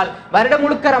என்று சொன்னால் வருடம்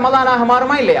முழுக்க ரமதானாக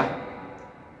மாறுமா இல்லையா?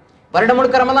 வருடம்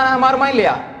முழுக்க ரமதானாக மாறுமா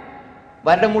இல்லையா?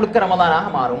 வருடம் முழுக்க ரமதானாக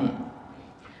மாறும்.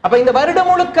 அப்ப இந்த வருடம்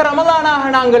முழுக்க ரமதானாக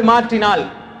நாங்கள் மாற்றினால்,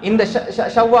 இந்த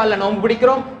ஷவ்வால்ல நோன்பு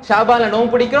பிடிக்கிறோம், ஷாபான்ல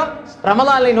நோன்பு பிடிக்கிறோம்,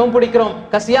 ரமலான்ல நோன்பு பிடிக்கிறோம்,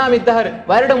 கசியாமி தஹர்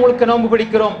வருடம் முழுக்க நோன்பு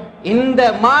பிடிக்கிறோம். இந்த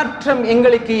மாற்றம்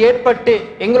எங்களுக்கு ஏற்பட்டு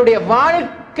எங்களுடைய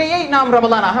வாழ்க்கையை நாம்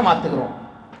ரமலானாக மாற்றுகிறோம்.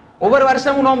 ஒவ்வொரு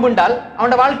வருஷமும் நோன்புண்டால்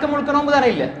அவனோட வாழ்க்கை முழுக்க நோன்பு தானே?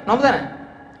 இல்ல நோன்பு தானே?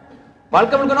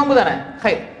 வாழ்க்கை முழுக்க நோன்பு தானே?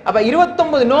 அப்ப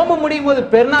 29 நோன்பு முடியும் போது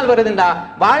பெருநாள் வருதுண்டா,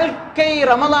 வாழ்க்கை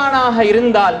ரமலானாக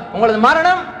இருந்தால் உங்களது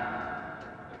மரணம்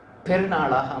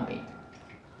பெருநாளாக அமையும்.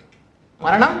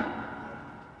 மரணம்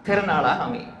பெருநாளாக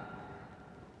அமையும்.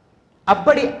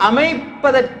 அப்படி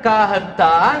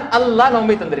அமைப்பதற்காகத்தான் அல்லாஹ்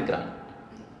நோன்பை தந்திருக்கிறான்.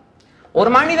 ஒரு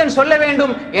மனிதன் சொல்ல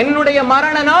வேண்டும், என்னுடைய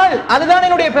மரண நாள் அதுதான்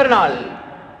என்னுடைய பெருநாள்.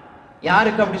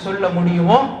 யாருக்கு அப்படி சொல்ல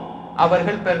முடியுமோ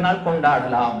அவர்கள் பெருநாள்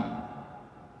கொண்டாடலாம்.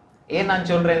 ஏன் நான்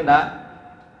சொல்றேன்டா,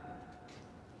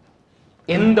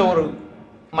 எந்த ஒரு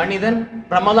மனிதன்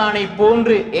ரமலானை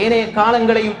போன்று ஏனைய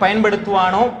காலங்களையும்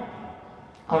பயன்படுத்துவானோ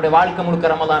அவனுடைய வாழ்க்கை முழுக்க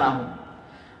ரமலான் ஆகும்.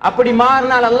 அப்படி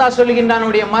மாறினால் அல்லாஹ் சொல்லுகின்றான்,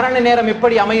 அவனுடைய மரண நேரம்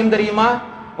எப்படி அமையும் தெரியுமா?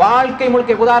 வாழ்க்கை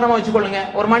முழுக்க உதாரணமா வச்சுக்கொள்ளுங்க.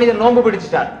 ஒரு மனிதன் நோன்பு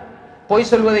பிடிச்சிட்டார், பொய்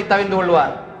சொல்வதை தவிர்த்து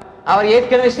கொள்வார், அவர்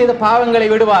ஏற்கனவே செய்த பாவங்களை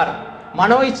விடுவார்,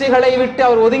 மனோ இச்சைகளை விட்டு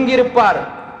அவர் ஒதுங்கி இருப்பார்,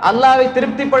 அல்லாஹ்வை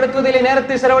திருப்திப்படுத்துவதிலே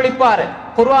நேரத்தை செலவழிப்பார்,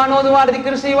 குர்ஆன் ஓதுவார்,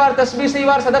 திக்ர் செய்வார், தஸ்பீஹ்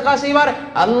செய்வார், சதகா செய்வார்.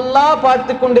 அல்லாஹ்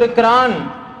பார்த்து கொண்டிருக்கிறான்.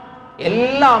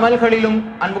 எல்லா அமல்களிலும்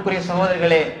அன்புக்குரிய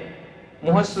சகோதரர்களே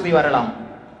முஹஸ்ஸுதி வரலாம்.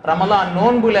 ரமலான்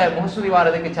நோன்புல முஹஸ்ஸுதி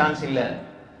வரதுக்கு சான்ஸ் இல்ல.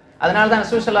 அதனால்தான்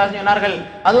ரசூல் ஸல்லல்லாஹு அலைஹி வஸல்லம் சொன்னார்கள்,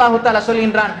 அல்லாஹ் தஆலா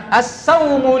சொல்கின்றான்,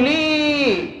 அஸ்ஸௌமு லீ,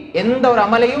 எந்த ஒரு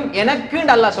அமலையும் எனக்கு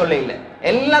அல்லாஹ் சொல்ல இல்லை,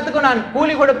 எல்லாத்துக்கும் நான்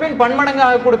கூலி கொடுப்பேன்,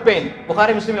 பன்மடங்காக கொடுப்பேன்.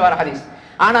 புகாரி முஸ்லிமில் வர ஹதீஸ்.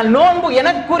 ஆனால் நோன்பு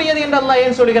எனக்குரியது என்று அல்லாஹ்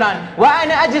ஏன் சொல்கிறான்? வ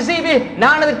அன அஜ்ஸி பிஹி,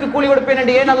 நான் அதற்கு கூலி கொடுப்பேன்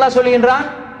என்று ஏன் அல்லாஹ் சொல்கின்றான்?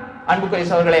 அன்புக்குரிய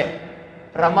சகோதரர்களே,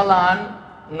 ரமலான்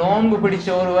நோன்பு பிடிச்ச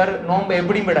ஒருவர் நோன்பை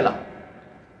எப்படி விடலாம்?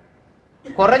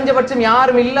 குறைஞ்சபட்சம்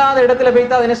யாரும் இல்லாத இடத்துல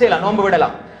போய்த்து என்ன செய்யலாம்? நோன்பு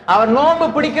விடலாம். அவர் நோன்பு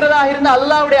பிடிக்கிறதா இருந்தால்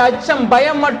அல்லாஹ்வுடைய அச்சம்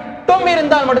பயம் மட்டும்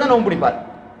இருந்தால் மட்டும்தான் நோன்பு பிடிப்பார்.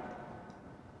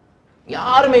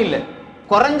 யாருமே இல்லை,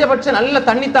 குறைஞ்சபட்சம் நல்ல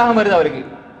தண்ணி தாகம் வருது அவருக்கு,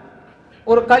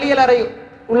 ஒரு களியல் அறை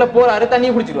உள்ள போறாரு,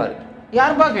 தண்ணியை குடிச்சிருவாரு,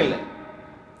 யாரும் பார்க்க இல்லை.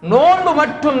 நோன்பு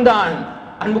மட்டும்தான்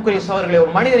அன்புக்குரிய சகோதரர்களே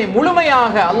ஒரு மனிதனை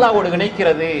முழுமையாக அல்லாஹ்வோடு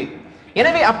இணைக்கிறது.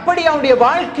 எனவே அப்படி அவனுடைய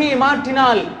வாழ்க்கையை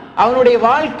மாற்றினால், அவனுடைய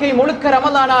வாழ்க்கை முழுக்க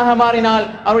ரமலானாக மாறினால்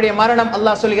அவனுடைய மரணம்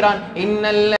அல்லாஹ் சொல்கிறான்,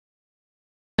 இன்னல்ல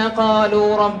قالوا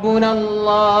ربنا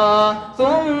الله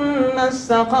ثم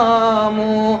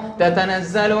استقاموا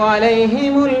تتنزل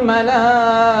عليهم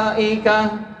الملائكة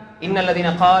إن الذين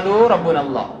قالوا ربنا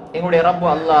الله, எங்களுடைய ரப்பு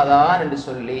அல்லாஹ் தான் என்று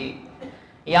சொல்லி,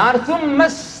 யார் ثم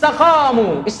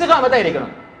استقاموا, இஸ்திகாமத்தா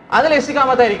இருக்கணும், அதுல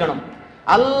இஸ்திகாமத்தா இருக்கணும்.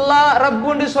 அல்லாஹ்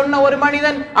ரப்புன்னு சொன்ன ஒரு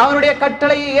மனிதன் அவனுடைய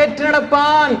கட்டளையை ஏற்று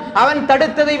நடப்பான், அவன்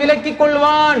தடுத்ததை விலக்கிக்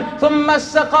கொள்வான்.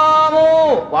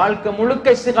 வாழ்க்கை முழுக்க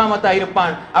இஸ்திகாமத்தா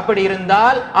இருப்பான். அப்படி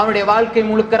இருந்தால் அவனுடைய வாழ்க்கை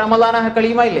முழுக்க ரமலானாக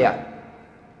கழியுமா இல்லையா?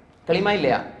 கழியுமா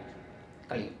இல்லையா?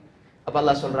 கழியும். அப்ப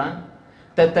அல்லாஹ் சொல்றான்,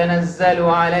 تتنزل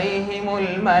عليهم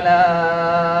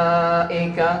الملائكة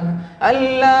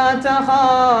ألا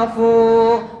تخافوا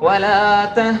ولا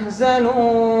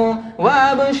تحزنوا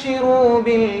وأبشروا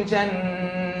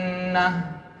بالجنة.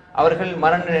 அவர்கள்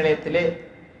மரண நிலையத்திலே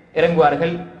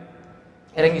இறங்குவார்கள்,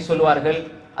 இறங்கி சொல்வார்கள்,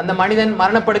 அந்த மனிதன்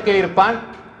மரணப்படுக்கையில் இருப்பான்,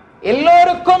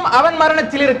 எல்லோருக்கும் அவன்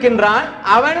மரணத்தில் இருக்கின்றான்,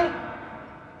 அவன்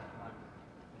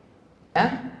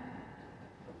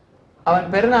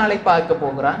பெருநாளை பார்க்க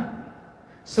போகிறான்,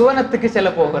 சுவனத்துக்கு செல்ல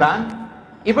போகிறான்.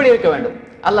 இப்படி இருக்க வேண்டும்.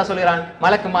 அல்லாஹ் சொல்கிறான்,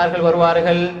 மலக்குமார்கள்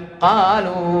வருவார்கள்,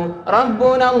 காலு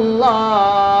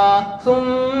ரப்புனல்லாஹ்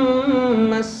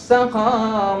சும்ம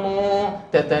இஸ்தகாமு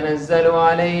ததனஸ்ஸலு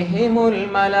அலைஹிமுல்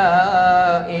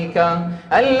மலாயிகா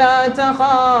அல்லா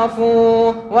தகாஃபு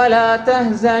வலா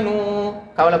தஹ்ஸனு.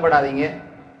 கவலைப்படாதீங்க,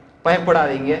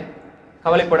 பயப்படாதீங்க,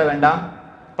 கவலைப்பட வேண்டாம்,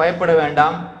 பயப்பட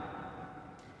வேண்டாம்.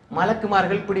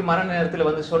 மலக்குமார்கள் இப்படி மரண நேரத்தில்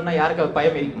வந்து சொன்னா யாருக்கு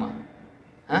பயம் இருக்குமா?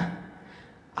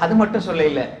 அது மட்டும் சொல்ல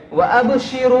இல்ல,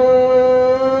 வஅப்ஷிரூ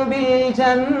பில்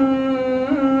ஜன்னஹ்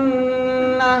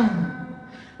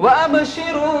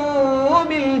வஅப்ஷிரூ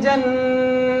பில்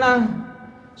ஜன்னஹ்,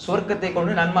 சொர்க்கத்தை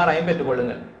கொண்டு நன்மாராயம் பெற்றுக்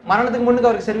கொள்ளுங்கள். மரணத்துக்கு முன்னுக்கு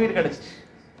அவருக்கு சர்டிபிகேட் கிடைச்சிச்சு.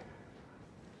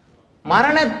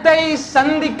 மரணத்தை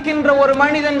சந்திக்கின்ற ஒரு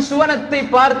மனிதன் சுவனத்தை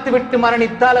பார்த்து விட்டு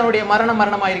மரணித்தால் அவனுடைய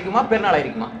மரணமாயிருக்குமா?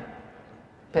 பெருநாளாயிருக்குமா?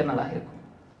 பெருநாளாயிருக்கும்.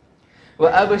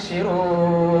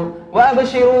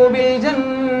 وَأَبْشِرُوا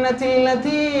بِالْجَنَّةِ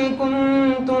الَّتِي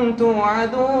كُنْتُمْ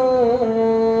تُوعَدُونَ.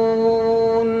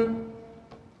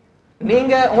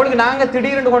 நீங்க உங்களுக்கு நாங்க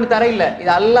திடீர்னு கொண்டு தர இல்ல,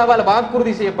 இது அல்லாஹ்வால்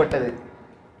வாக்குறுதி செய்யப்பட்டது.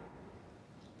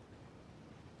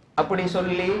 அப்படி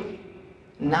சொல்லி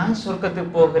நான்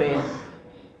சொர்க்கத்துக்கு போகிறேன்,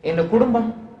 என் குடும்பம்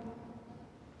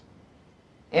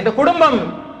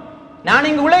நான்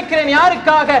இங்கு உழைக்கிறேன்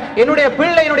யாருக்காக? என்னுடைய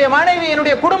பிள்ளை, என்னுடைய மனைவி,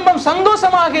 என்னுடைய குடும்பம்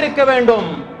சந்தோஷமாக இருக்க வேண்டும்.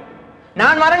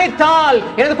 நான் மரணித்தால்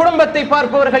எனது குடும்பத்தை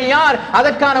பார்ப்பவர்கள் யார்?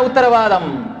 அதற்கான உத்தரவாதம்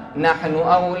நஹ்னு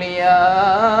அவுலியாஉகும்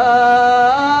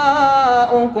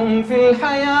ஃபில்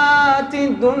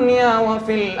ஹயாத்தித் துன்யா வ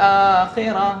ஃபில்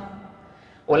ஆখিরাহ.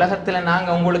 உலகத்துல நாங்க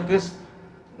உங்களுக்கு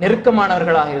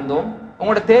நெருக்கமானவர்களாக இருந்தோம்,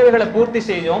 உங்களோட தேவைகளை பூர்த்தி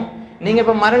செய்தோம். நீங்க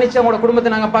இப்ப மரணிச்ச உங்களோட குடும்பத்தை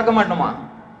நாங்க பார்க்க மாட்டோமா?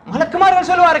 மலக்குமார்கள்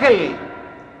சொல்வார்கள்,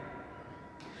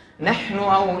 நஹ்னு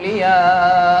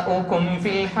அவுலியாஉகும்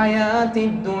ஃபில்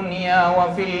ஹயாத்தித் துன்யா வ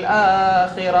ஃபில்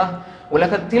ஆখিরাহ.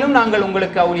 உலகத்திலும் நாங்கள்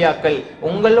உங்களுக்கு அவுலியாக்கள்,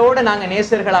 உங்களோட நாங்க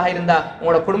நேசர்களாக இருந்தா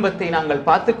உங்களோட குடும்பத்தை நாங்கள்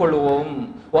பார்த்துக் கொள்வோம்.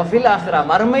 வ ஃபில் ஆখিরাহ,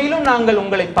 மறுமையிலும் நாங்கள்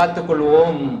உங்களை பார்த்துக்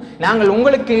கொள்வோம், நாங்கள்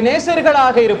உங்களுக்கு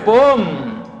நேசர்களாக இருப்போம்.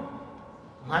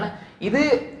 இது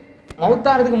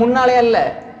மௌத்தானதுக்கு முன்னாலே அல்ல,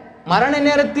 மரண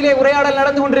நேரத்திலே உரையாடல்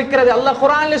நடந்து கொண்டிருக்கிறது. அல்லாஹ்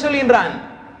குர்ஆன்ல சொல்கின்றான்,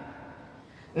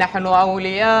 நஹ்னு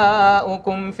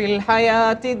அவுலியாஉகும் ஃபில்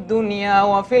ஹயாத்தித் துன்யா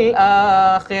வ ஃபில்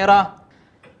ஆখিরাহ.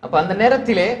 அப்ப அந்த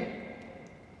நேரத்திலே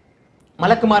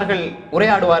மலக்குமார்கள்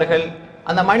உரையாடுவார்கள்.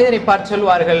 அந்த மனிதனை பார்த்து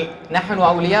சொல்வார்கள், நஹ்னு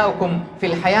அவுலியாஉகும்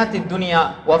ஃபில் ஹயாத்தித் துன்யா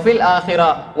வ ஃபில்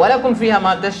ஆখিরাহ வ லகும் ஃபீஹா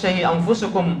மா தஷ்ஷஹி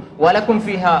அன்ஃபுசுகும் வ லகும்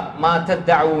ஃபீஹா மா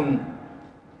தத்அஊன்.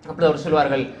 அப்படி அவர்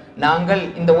சொல்வார்கள், நாங்கள்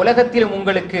இந்த உலகத்திலும்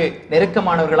உங்களுக்கு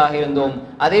நெருக்கமானவர்களாக இருந்தோம்,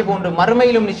 அதே போன்று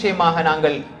மறுமையிலும் நிச்சயமாக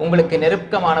நாங்கள் உங்களுக்கு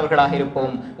நெருக்கமானவர்களாக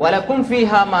இருப்போம். வலக்கும்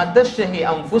ஃபீஹா மா தஷ்ஷஹி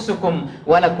அன்ஃபுசுகும்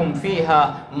வலக்கும் ஃபீஹா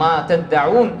மா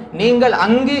தத்அஊன். நீங்கள்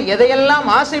அங்கு எதையெல்லாம்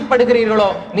ஆசைப்படுகிறீர்களோ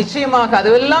நிச்சயமாக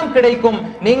அதுவெல்லாம் கிடைக்கும்.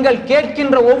 நீங்கள்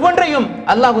கேட்கின்ற ஒவ்வொன்றையும்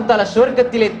அல்லாஹ் தஆலா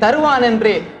சொர்க்கத்திலே தருவான்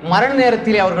என்று மரண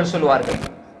நேரத்திலே அவர்கள் சொல்வார்கள்.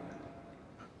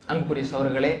 அன்புக்குரிய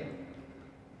சகோதரர்களே,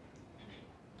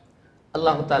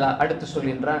 அல்லாஹு தாலா அடுத்து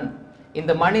சொல்கின்றான்,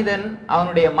 இந்த மனிதன்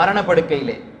அவனுடைய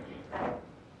மரணப்படுக்கையிலே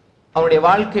அவனுடைய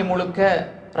வாழ்க்கை முழுக்க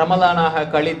ரமலானாக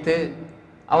கழித்து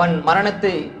அவன்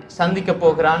மரணத்தை சந்திக்க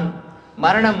போகிறான்.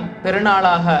 மரணம்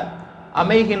பெருநாளாக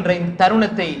அமைகின்ற இந்த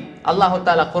தருணத்தை அல்லாஹு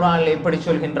தாலா குர்ஆனில் எப்படி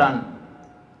சொல்கின்றான்,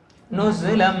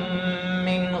 நுஸுலம்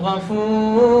மின்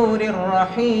கஃபூரிர்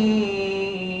ரஹீம்,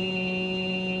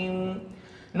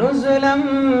 நுஸுலம்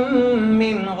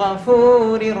மின்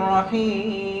கஃபூரிர்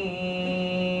ரஹீம்.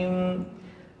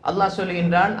 அல்லாஹ்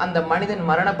சொல்கின்றான், அந்த மனிதன்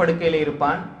மரணப்படுக்கையில்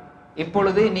இருப்பான்.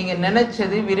 இப்பொழுது நீங்க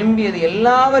நினைச்சது விரும்பியது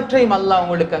எல்லாவற்றையும் அல்லாஹ்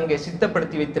உங்களுக்கு அங்கே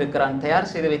சித்தப்படுத்தி வைத்திருக்கிறான்,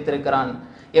 தயார் செய்து வைத்திருக்கிறான்.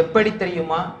 எப்படி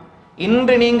தெரியுமா?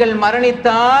 இன்று நீங்கள்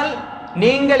மரணித்தால்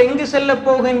நீங்கள் எங்கு செல்ல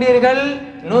போகின்றீர்கள்?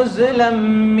 நுஸுலம்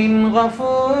மின்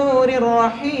கஃபூரிர்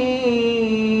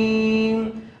ரஹீம்,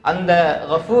 அந்த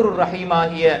கஃபூர் ரஹீம்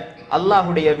ஆகிய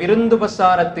அல்லாஹ்வுடைய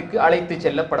விருந்துபசாரத்துக்கு அழைத்து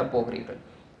செல்லப்பட போகிறீர்கள்.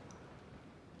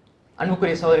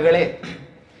 அன்புக்குரிய சகோதரர்களே,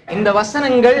 இந்த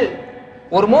வசனங்கள்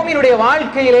ஒரு மோமினுடைய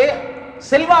வாழ்க்கையிலே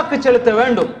செல்வாக்கு செலுத்த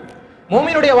வேண்டும்.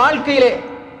 மோமினுடைய வாழ்க்கையிலே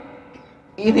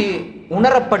இது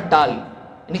உணரப்பட்டால்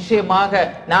நிச்சயமாக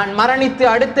நான் மரணித்து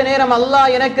அடுத்த நேரம்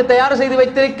அல்லாஹ் எனக்கு தயார் செய்து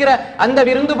வைத்திருக்கிற அந்த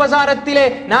விருந்து பசாரத்திலே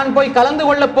நான் போய் கலந்து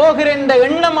கொள்ள போகிறேன் என்ற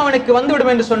எண்ணம் அவனுக்கு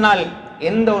வந்துவிடும் என்று சொன்னால்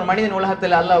எந்த ஒரு மனிதன்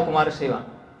உலகத்தில் அல்லாஹ்வுக்கு மாறு செய்வான்?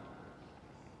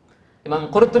 இமாம்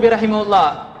குர்துபி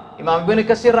ரஹிமஹுல்லாஹ், இமாம் இப்னு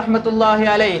கஸீர் ரஹ்மத்துல்லாஹி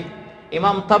அலைஹி,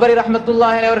 இமாம் தபரி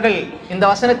ரஹ்மத்துல்லாஹி அலைஹி அவர்கள் இந்த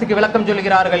வசனத்துக்கு விளக்கம்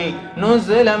சொல்கிறார்கள்,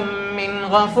 நுஸுலம் மின்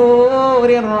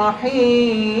கஃபூரிர் ரஹீம்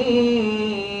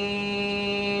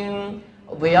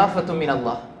தியாஃபத்து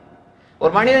மினல்லாஹ்.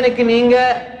 ஒரு மனிதனுக்கு நீங்க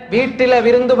வீட்டில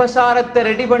விருந்து பசாரத்தை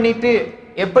ரெடி பண்ணிட்டு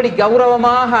எப்படி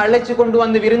கௌரவமாக அழைச்சு கொண்டு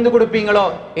வந்து விருந்து கொடுப்பீங்களோ,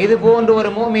 இது போன்று ஒரு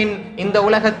மூமின் இந்த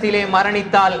உலகத்திலே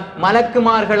மரணித்தால்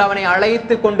மலக்குமார்கள் அவனை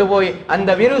அழைத்து கொண்டு போய் அந்த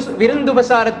விருந்து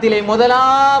பசாரத்திலே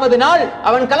முதலாவது நாள்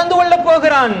அவன் கலந்து கொள்ள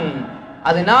போகிறான்.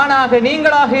 அது நானாக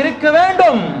நீங்களாக இருக்க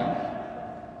வேண்டும்.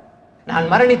 நான்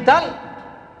மரணித்தால்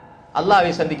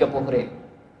அல்லாஹ்வை சந்திக்க போகிறேன்.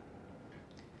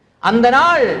 அந்த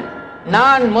நாள்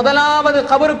நான் முதலாவது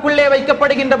கபருக்குள்ளே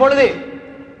வைக்கப்படுகின்ற பொழுது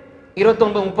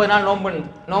 29-30 நாள்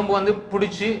நோன்பு வந்து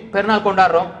பிடிச்சி பெருநாள்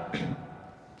கொண்டாடுறோம்.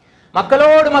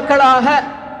 மக்களோடு மக்களாக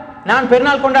நான்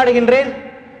பெருநாள் கொண்டாடுகின்றேன்,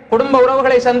 குடும்ப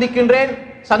உறவுகளை சந்திக்கின்றேன்,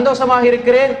 சந்தோஷமாக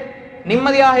இருக்கிறேன்,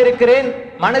 நிம்மதியாக இருக்கிறேன்,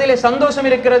 மனதிலே சந்தோஷம்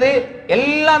இருக்கிறது,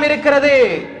 எல்லாம் இருக்கிறது.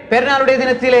 பெருநாளுடைய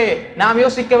தினத்திலே நாம்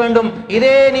யோசிக்க வேண்டும்,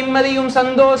 இதே நிம்மதியும்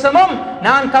சந்தோஷமும்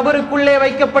நான் கபருக்குள்ளே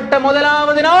வைக்கப்பட்ட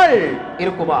முதலாவது நாள்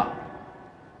இருக்குமா?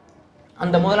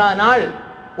 அந்த முதலாவது நாள்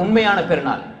உண்மையான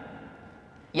பெருநாள்.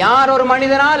 யார் ஒரு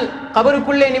மனிதனால்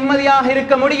கபருக்குள்ளே நிம்மதியாக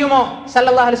இருக்க முடியுமோ?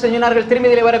 ஸல்லல்லாஹு அலைஹி வஸல்லம் சொன்னார்கள்,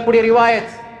 திருமிதியிலே வரக்கூடிய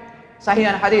ரிவாயத்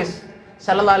சஹீஹான ஹதீஸ்,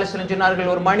 ஸல்லல்லாஹு அலைஹி வஸல்லம்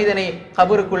சொன்னார்கள், ஒரு மனிதனை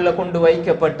கபருக்குள்ள கொண்டு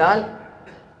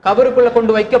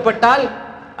வைக்கப்பட்டால்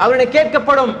அவனை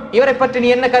கேட்கப்படும், இவரை பற்றி நீ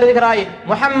என்ன கருதுகிறாய்?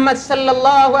 முஹம்மத்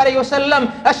ஸல்லல்லாஹு அலைஹி வஸல்லம்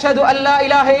அஷ்ஹது அல்லா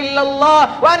இலாஹ இல்லல்லாஹ்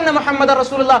வ அன்ன முஹம்மதர்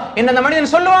ரசூலுல்லாஹ் என்ன அந்த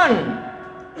மனிதன் சொல்லுவான்.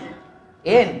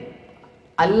 ஏன்?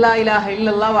 அல்லா இலாஹ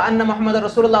இல்லல்லாஹ் வ அன்ன முஹம்மதர்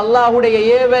ரசூலுல்லாஹ் அல்லாஹ்வுடைய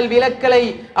ஏவல் விலக்கலை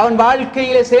அவன்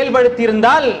வாழ்க்கையிலே செயல்படுத்தி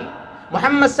இருந்தால்,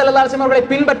 முஹம்மது ஸல்லல்லாஹு அலைஹி வஸல்லம் அவர்களை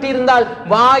பின்பற்றி இருந்தால்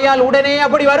வாயால் உடனே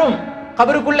அப்படி வரும்.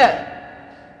 கபருக்குள்ள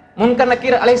முன்கர்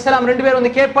நக்கீர் அலைஹிஸ்ஸலாம் 2 பேர் வந்து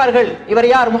கேட்பார்கள், இவர்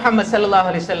யார்? முஹம்மது ஸல்லல்லாஹு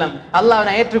அலைஹி வஸல்லம். அல்லாஹ்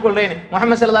நான் ஏற்றுக்கொள்றேன்,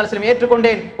 முஹம்மது ஸல்லல்லாஹு அலைஹி வஸல்லம்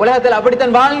ஏற்றுக்கொண்டேன், உலகத்தில்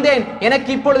அப்படித்தான் வாழ்ந்தேன், எனக்கு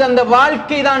இப்பொழுது அந்த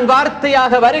வாழ்க்கை தான்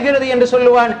வார்த்தையாக வருகிறது என்று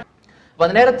சொல்லுவான்.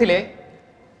 அந்த நேரத்திலே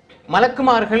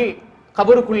மலக்குமார்கள்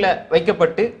கபருக்குள்ள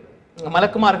வைக்கப்பட்டு,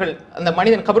 மலக்குமார்கள் அந்த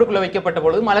மனிதன் கபருக்குள்ள வைக்கப்பட்ட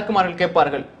பொழுது மலக்குமார்கள்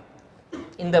கேட்பார்கள்,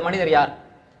 இந்த மனிதர் யார்?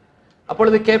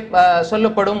 அப்பொழுது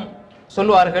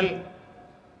சொல்லுவார்கள்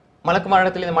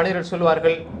மலக்குமாரிடத்தில் இந்த மனிதர்கள்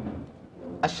சொல்லுவார்கள்,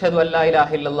 அஷ்ஹது அல்லா இலாஹ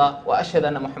இல்லல்லாஹ் வ அஷ்ஹது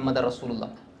அன்ன முஹம்மதர்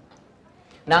ரசூலுல்லாஹ்.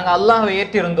 நாங்கள் அல்லாஹ்வை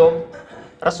ஏற்றிருந்தோம்,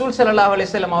 ரசூல் ஸல்லல்லாஹு அலைஹி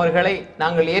வஸல்லம் அவர்களை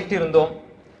நாங்கள் ஏற்றிருந்தோம்,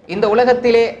 இந்த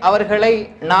உலகத்திலே அவர்களை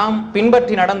நாம்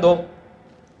பின்பற்றி நடந்தோம்,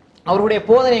 அவருடைய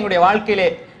போதனை எங்களுடைய வாழ்க்கையிலே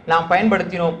நாம்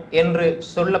பயன்படுத்தினோம் என்று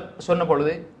சொன்ன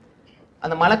பொழுது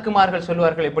அந்த மலக்குமார்கள்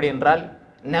சொல்லுவார்கள் எப்படி என்றால்,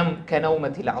 நம்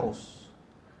கனௌமத்தில்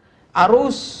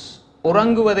அரூஸ்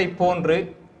உறங்குவதை போன்று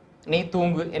நீ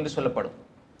தூங்கு என்று சொல்லப்படும்.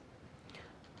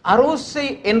 அரூஸை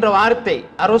என்ற வார்த்தை,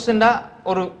 அரூஸ்ண்டா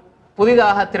ஒரு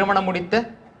புதிதாக திருமணம் முடித்த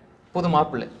புது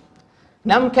மாப்பிள்ளை.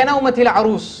 நம் கனௌமத்தில்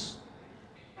அரூஸ்,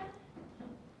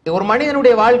 ஒரு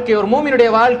மனிதனுடைய வாழ்க்கை, ஒரு மூமினுடைய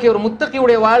வாழ்க்கை, ஒரு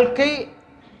முத்தகியுடைய வாழ்க்கை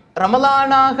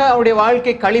ரமலானாக அவனுடைய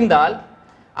வாழ்க்கை கழிந்தால்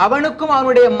அவனுக்கும்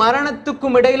அவனுடைய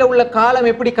மரணத்துக்கும் இடையில உள்ள காலம்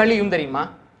எப்படி கழியும் தெரியுமா?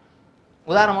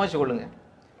 உதாரணமாக வச்சுக்கொள்ளுங்க,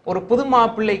 ஒரு புது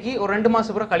மாப்பிள்ளைக்கு ஒரு 2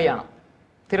 மாசம் பிறகு கல்யாணம்,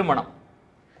 திருமணம்.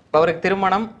 இப்போ அவருக்கு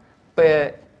திருமணம் இப்போ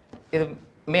இது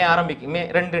மே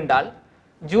 2 என்றால்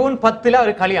ஜூன் 10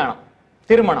 அவருக்கு கல்யாணம்,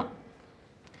 திருமணம்.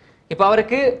 இப்போ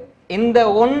அவருக்கு இந்த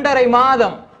 1.5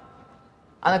 மாதம்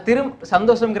அந்த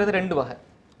சந்தோஷங்கிறது 2 வகை.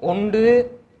 ஒன்று,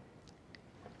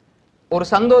 ஒரு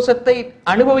சந்தோஷத்தை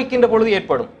அனுபவிக்கின்ற பொழுது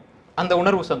ஏற்படும் அந்த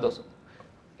உணர்வு சந்தோஷம்.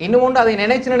 இன்னும் ஒன்று, அதை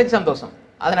நினைச்சு சந்தோஷம்,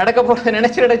 அது நடக்க போறதை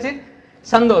நினைச்சு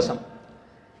சந்தோஷம்.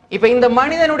 இப்ப இந்த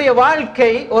மனிதனுடைய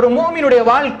வாழ்க்கை, ஒரு மூமினுடைய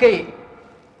வாழ்க்கை,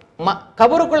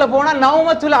 கபருக்குள்ள போனா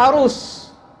நௌமத்துல் அரூஸ்,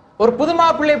 ஒரு புது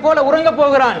மாப்பிள்ளை போல உறங்க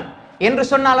போகிறான் என்று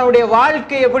சொன்னால் அவனுடைய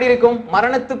வாழ்க்கை எப்படி இருக்கும்?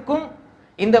 மரணத்துக்கும்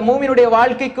இந்த மூமினுடைய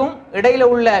வாழ்க்கைக்கும் இடையில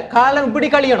உள்ள காலம் இப்படி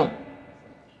கழியணும்,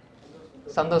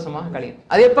 சந்தோஷமாக கழியணும்.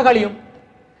 அது எப்ப கழியும்?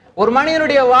 ஒரு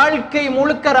மனிதனுடைய வாழ்க்கை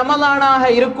முழுக்க ரமலானாக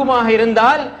இருக்குமாக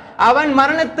இருந்தால் அவன்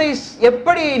மரணத்தை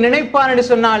எப்படி நினைப்பான் என்று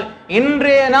சொன்னால்,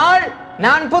 இன்றைய நாள்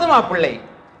நான் புது மாப்பிள்ளை,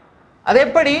 அது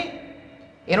எப்படி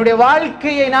என்னுடைய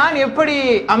வாழ்க்கையை நான் எப்படி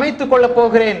அமைத்துக் கொள்ள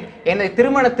போகிறேன், என்னை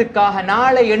திருமணத்துக்காக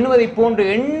நாளை எண்ணுவதை போன்று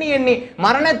எண்ணி எண்ணி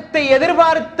மரணத்தை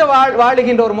எதிர்பார்த்து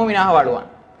வாழுகின்ற ஒரு மூமினாக வாழ்வான்.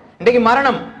 இன்றைக்கு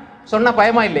மரணம் சொன்ன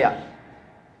பயமா இல்லையா?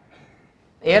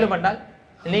 ஏழு பண்ணால்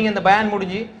நீங்க இந்த பயான்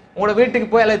முடிஞ்சு உங்களோட வீட்டுக்கு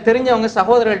போய் அல்லது தெரிஞ்சவங்க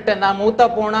சகோதரர்கள்ட்ட நான் மூத்தா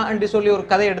போனா என்று சொல்லி ஒரு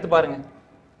கதை எடுத்து பாருங்க.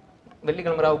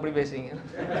 வெள்ளிக்கிழமை இப்படி பேசுவீங்க,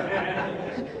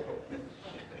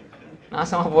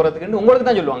 நாசமா போறதுக்கு உங்களுக்கு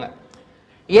தான் சொல்லுவாங்க.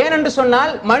 ஏனென்று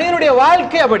சொன்னால் மனிதனுடைய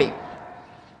வாழ்க்கை அப்படி.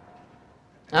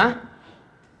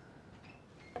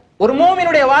 ஒரு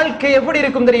மூமினுடைய வாழ்க்கை எப்படி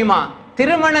இருக்கும் தெரியுமா?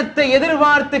 திருமணத்தை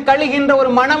எதிர்பார்த்து கழிகின்ற ஒரு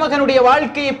மணமகனுடைய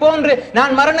வாழ்க்கையை போன்று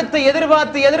நான் மரணத்தை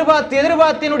எதிர்பார்த்து எதிர்பார்த்து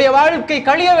எதிர்பார்த்து என்னுடைய வாழ்க்கை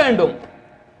கழிய வேண்டும்.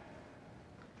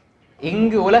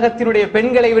 இங்கு உலகத்தினுடைய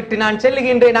பெண்களை விட்டு நான்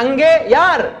செல்லுகின்றேன், அங்கே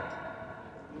யார்?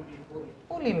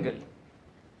 ஊலின்கள்.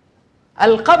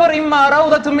 அல் கபர் இம்மா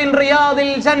ரௌதத்து மின்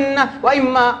ரியாதில் ஜன்னah வ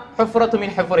இம்மா ஹுஃப்ரத்து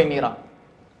மின் ஹுஃபரின் நீரா.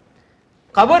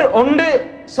 கபர் ஒன்று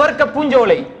சொர்க்க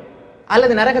பூஞ்சோலை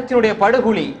அல்லது நரகத்தினுடைய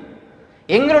படுகுழி.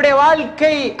 எங்களுடைய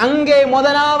வாழ்க்கை அங்கே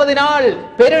முதலாவது நாள்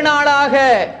பெருநாளாக,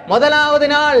 முதலாவது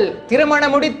நாள்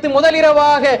திருமணம் முடித்து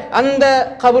முதலிரவாக அந்த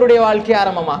கபருடைய வாழ்க்கை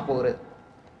ஆரம்பமாக போகிறது.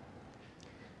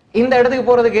 இந்த இடத்துக்கு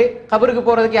போறதுக்கு, கபருக்கு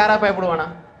போறதுக்கு யாரா பயப்படுவானா?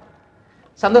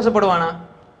 சந்தோஷப்படுவானா?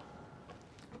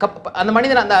 அந்த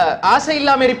மனிதன் அந்த ஆசை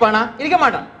இல்லாம இருப்பானா? இருக்க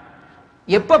மாட்டான்.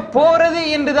 எப்ப போறது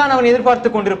என்றுதான் அவன் எதிர்பார்த்து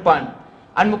கொண்டிருப்பான்.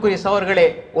 அன்புக்குரிய சகோதரர்களே,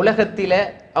 உலகத்தில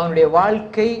அவனுடைய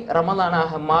வாழ்க்கை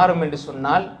ரமலானாக மாறும் என்று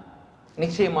சொன்னால்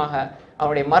நிச்சயமாக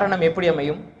அவனுடைய மரணம் எப்படி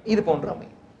அமையும்? இது போன்று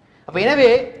அமையும். அப்ப எனவே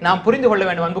நாம் புரிந்து கொள்ள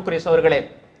வேண்டும் அன்புக்குரிய சகோதரர்களே,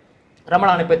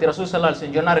 ரமலானை பற்றி ரசூல் ஸல்லல்லாஹு அலைஹி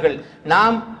வஸல்லம் சொன்னார்கள்,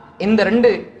 நாம் இந்த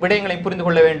 2 விடயங்களையும் புரிந்து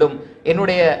கொள்ள வேண்டும்.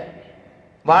 என்னுடைய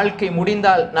வாழ்க்கை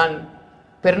முடிந்தால் நான்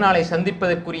பெருநாளை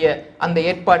சந்திப்பதற்குரிய அந்த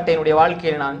ஏற்பாட்டை என்னுடைய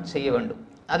வாழ்க்கையில் நான் செய்ய வேண்டும்.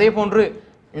 அதே போன்று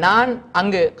நான்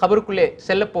அங்கு கபருக்குள்ளே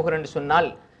செல்ல போகிறேன் என்று சொன்னால்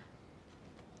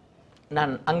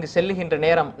நான் அங்கு செல்லுகின்ற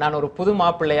நேரம் நான் ஒரு புது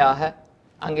மாப்பிள்ளையாக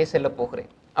அங்கே செல்ல போகிறேன்.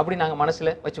 அப்படி நாங்கள்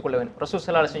மனசுல வச்சுக்கொள்ள வேண்டும். ரசூல்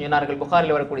ஸல்லல்லாஹு அலைஹி வஸல்லம் சொன்னார்கள்,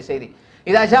 புகாரில் வரக்கூடிய செய்தி,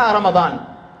 இதா ஜா ரமதான்,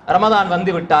 ரமதான்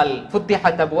வந்து விட்டால்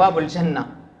ஃபுத்திஹத் அப்வாபுல் ஜன்னah,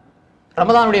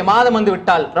 ரமதானுடைய மாதம் வந்து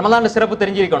விட்டால், ரமதான சிறப்பு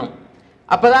தெரிஞ்சிருக்கணும்.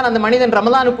 அப்பதான் அந்த மனிதன்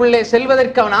ரமதானுக்குள்ளே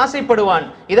செல்வதற்கு அவன் ஆசைப்படுவான்.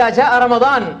 இதா ஜா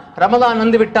ரமதான், ரமதான்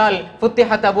வந்து விட்டால்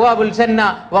ஃபுத்திஹத் அப்வாபுல் ஜன்னah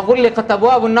வ குல்லிகத்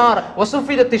அப்வாபுன் நார் வ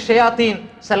சுஃபிதத்திஷ் ஷயாத்தீன்.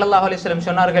 ஸல்லல்லாஹு அலைஹி வஸல்லம்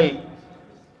சொன்னார்கள்,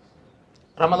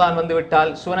 ரமதான் வந்து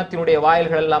விட்டால் சுவனத்தினுடைய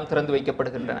வாயில்கள் எல்லாம் திறந்து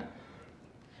வைக்கப்படுகின்றன.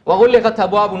 வ குல்லிகத்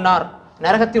அப்வாபுன் நார்,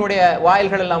 நரகத்தினுடைய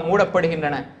வாயில்கள் எல்லாம்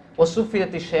மூடப்படுகின்றன. வ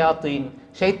சுஃபிதத்திஷ் ஷயாத்தீன்,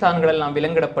 ஷைத்தான்கள் எல்லாம்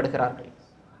விலங்கிடப்படுகிறார்கள்.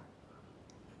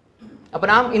 அப்ப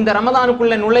நாம் இந்த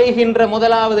ரமதானுக்குள்ள நுழைகின்ற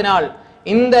முதலாவது நாள்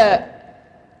இந்த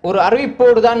ஒரு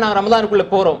அறிவிப்போடு தான் நாம் ரமதானுக்குள்ள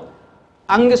போறோம்.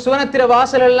 அங்கு சுவனத்திர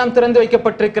வாசல் எல்லாம் திறந்து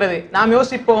வைக்கப்பட்டிருக்கிறது. நாம்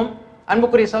யோசிப்போம்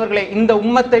அன்புக்குரிய சகோதரர்களே, இந்த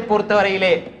உம்மத்தை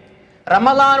பொறுத்தவரையிலே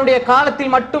ரமலானுடைய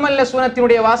காலத்தில் மட்டுமல்ல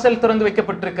சுவனத்தினுடைய வாசல் திறந்து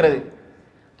வைக்கப்பட்டிருக்கிறது,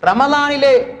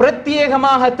 ரமலானிலே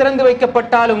பிரத்யேகமாக திறந்து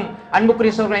வைக்கப்பட்டாலும்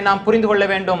அன்புக்குரிய சகோதரர்களை நாம் புரிந்து கொள்ள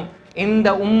வேண்டும், இந்த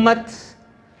உம்மத்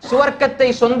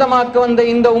சுவர்க்கத்தை சொந்தமாக்க வந்த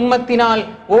இந்த உம்மத்தினால்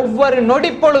ஒவ்வொரு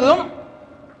நொடி பொழுதும்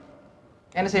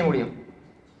என்ன செய்ய முடியும்?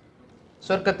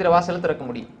 சொர்க்கத்தின் வாசலை திறக்க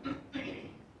முடியும்.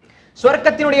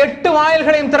 சொர்க்கத்தினுடைய 8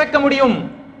 வாயில்களையும் திறக்க முடியும்.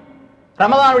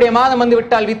 ரமதானுடைய மாதம் வந்து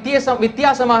விட்டால்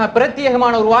வித்தியாசமாக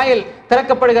பிரத்யேகமான ஒரு வாயில்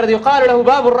திறக்கப்படுகிறது. யுகாலு லஹு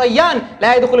பாபுர் ரய்யான்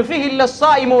லா யதுகுலு ஃபீஹி இல்லா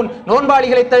ஸாயிமூன்,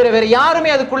 நோன்பாளிகளை தவிர வேறு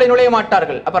யாருமே அதுக்குள்ளே நுழைய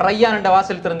மாட்டார்கள். அப்ப ரய்யான் என்ற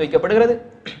வாசல் திறந்து வைக்கப்படுகிறது.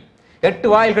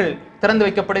 8 வாயில்கள் திறந்து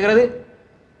வைக்கப்படுகிறது.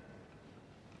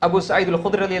 அபூ சயீத்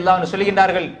அல்-குத்ரி ரலியல்லாஹு அன்ஹு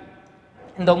சொல்லுகின்றார்கள்,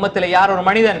 இந்த உம்மத்திலே யார் ஒரு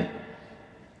மனிதன்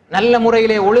நல்ல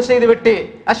முறையிலே ஒழு செய்துவிட்டு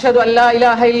அஷ்ஹது அல்லா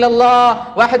இலாஹ இல்லல்லாஹ்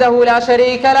வஹ்தஹு லா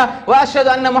ஷரீக லஹ் வ அஷ்ஹது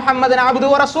அன்ன முஹம்மதன்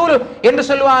அப்துஹு வ ரசூலுஹு என்று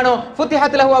சொல்வானோ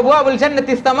ஃபுத்திஹத் லஹு அப்வாபுல்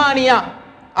ஜன்னத்தி ஸமானியா,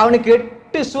 அவனுக்கு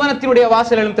 8 சுவனத்தினுடைய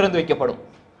வாசல்களும் திறந்து வைக்கப்படும்.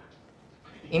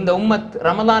 இந்த உம்மத்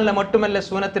ரமலான்ல மட்டுமல்ல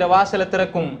சுவனத்திர வாசலை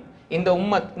திறக்கும். இந்த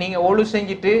உம்மத் நீங்க ஒழு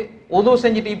செஞ்சிட்டு உது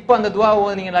செஞ்சிட்டு இப்ப அந்த துஆ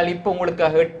ஓதுனீங்கனால் இப்ப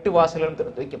உங்களுக்காக 8 வாசல்களும்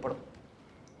திறந்து வைக்கப்படும்.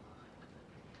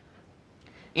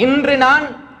 இன்று நான்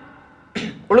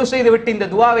ஒழு செய்து விட்டு இந்த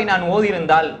துவாவை நான்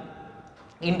ஓதியிருந்தால்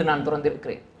இன்று நான்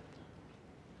திறந்திருக்கிறேன்.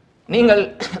 நீங்கள்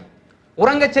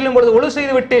உறங்க செல்லும் பொழுது ஒழு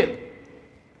செய்து விட்டு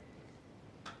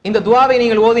இந்த துவாவை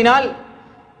நீங்கள் ஓதினால்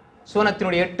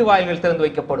சுவனத்தினுடைய 8 வாயில்கள் திறந்து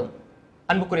வைக்கப்படும்.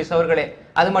 அன்புக்குரிய சகோதரர்களே,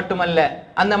 அது மட்டுமல்ல,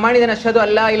 அந்த மனிதன் அஷ்ஹது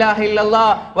அல்லா இலாஹ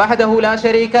இல்லல்லாஹ் வஹ்தஹு லா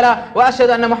ஷரீக லஹ் வ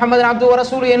அஷ்ஹது அன்ன முஹம்மதன் அப்துஹு வ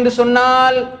ரசூலுஹு என்று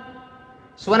சொன்னால்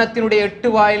சுவனத்தினுடைய 8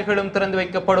 வாயில்களும் திறந்து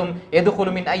வைக்கப்படும்.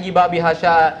 எதுகுலு மின் ஐயி பாபிஹா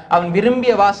ஷா, அவன்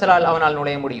விரும்பிய வாசலால் அவனால்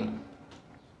நுழைய முடியும்.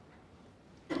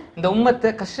 இந்த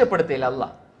உம்மத்தை கஷ்டப்படுத்தல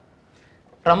அல்லாஹ்.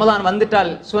 ரமலான்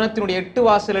வந்துட்டால் சுவனத்தினுடைய 8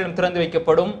 வாசல்களும் திறந்து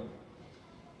வைக்கப்படும்.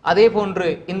 அதே போன்று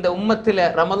இந்த உம்மத்தில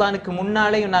ரமலானுக்கு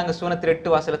முன்னாலேயும் நாங்கள் சுவனத்தில் 8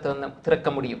 வாசலை திறக்க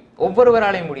முடியும்.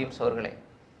 ஒவ்வொருவராலையும் முடியும் சகோதரர்களே.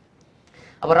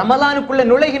 அப்ப ரமலானுக்குள்ளே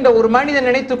நுழைகின்ற ஒரு மனிதன்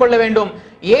நினைத்துக் கொள்ள வேண்டும்,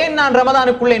 ஏன் நான்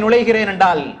ரமலானுக்குள்ளே நுழைகிறேன்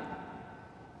என்றால்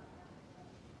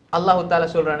அல்லாஹு தஆலா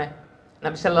சொல்றானே,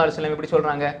 நபி ஸல்லல்லாஹு அலைஹி வஸல்லம் எப்படி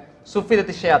சொல்றாங்க,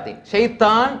 சுஃபிதத்தி ஷயாத்தீன்,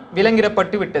 ஷைத்தான்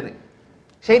விலங்கிடப்பட்டு விட்டது.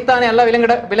 ஷைத்தானை அல்லாஹ்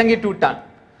விலங்கிட்டு விட்டான்.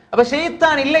 அப்ப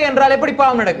ஷைத்தான் இல்லை என்றால் எப்படி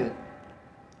பாவம் நடக்குது?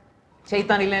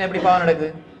 ஷைத்தான் இல்லை எப்படி பாவம் நடக்குது?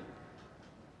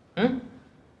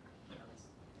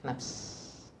 நப்ஸ்.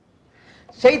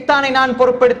 ஷைத்தானை நான்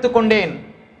பொறுப்பெடுத்துக் கொண்டேன்,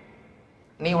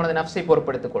 நீ உனது நப்சை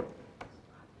பொறுப்பெடுத்துக் கொள்.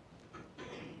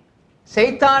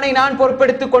 ஷைத்தானை நான்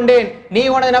பொறுப்பெடுத்துக் கொண்டேன், நீ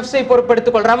உனது நப்சை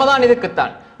பொறுப்பெடுத்துக் கொள். ரமதான்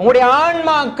இதுக்குத்தான். உங்களுடைய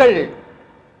ஆன்மாக்கள்,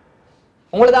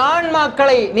 உங்களது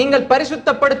ஆன்மாக்களை நீங்கள்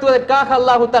பரிசுத்தப்படுத்துவதற்காக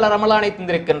அல்லாஹு தஆலா ரமலானை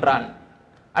தந்திருக்கின்றான்.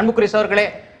 அன்புக்குரிய சகோதரர்களே,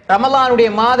 ரமலானுடைய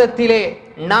மாதத்திலே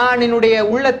நான் என்னுடைய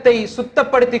உள்ளத்தை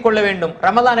சுத்தப்படுத்திக் கொள்ள வேண்டும்.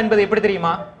 ரமலான் என்பது எப்படி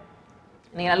தெரியுமா?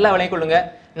 நீங்க நல்லா விளங்கிக் கொள்ளுங்க.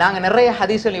 நாங்க நிறைய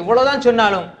ஹதீஸ்கள் இவ்வளவுதான்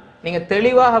சொன்னாலும் நீங்க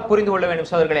தெளிவாக புரிந்து கொள்ள வேண்டும்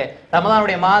சகோதரர்களே.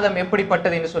 ரமலானுடைய மாதம்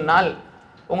எப்படிப்பட்டது என்று சொன்னால்,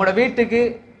 உங்களோட வீட்டுக்கு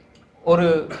ஒரு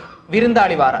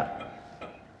விருந்தாளி வாரார்.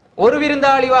 ஒரு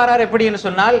விருந்தாளி வாரார் எப்படி என்று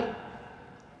சொன்னால்,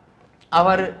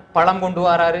 அவர் பழம் கொண்டு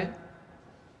வராரு,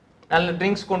 நல்ல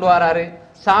ட்ரிங்க்ஸ் கொண்டு வராரு,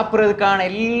 சாப்பிட்றதுக்கான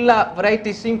எல்லா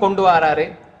வெரைட்டிஸையும் கொண்டு வராரு.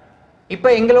 இப்ப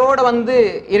எங்களோட வந்து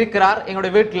இருக்கிறார்,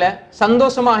 எங்களுடைய வீட்டுல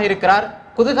சந்தோஷமாக இருக்கிறார்,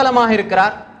 குதூகலமாக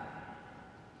இருக்கிறார்.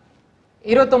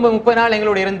 29-30 நாள்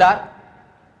எங்களோட இருந்தார்.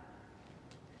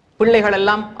 பிள்ளைகள்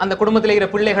எல்லாம், அந்த குடும்பத்தில் இருக்கிற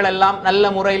பிள்ளைகள் எல்லாம்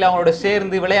நல்ல முறையில் அவங்களோட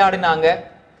சேர்ந்து விளையாடினாங்க,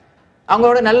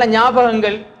 அவங்களோட நல்ல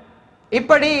ஞாபகங்கள்.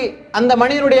 இப்படி அந்த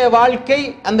மனிதனுடைய வாழ்க்கை,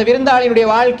 அந்த விருந்தாளியினுடைய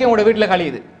வாழ்க்கை உங்களோட வீட்டில்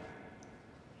கழியுது.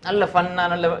 நல்ல ஃபன்னா,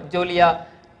 நல்ல ஜோலியா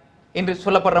என்று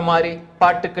சொல்லப்படுற மாதிரி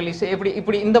பாட்டுக்கள், இசை, இப்படி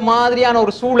இப்படி இந்த மாதிரியான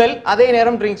ஒரு சூழல். அதே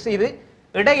நேரம் ட்ரிங்க்ஸ், இது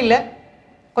இடையில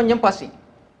கொஞ்சம் பசி.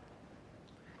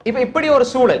 இப்ப இப்படி ஒரு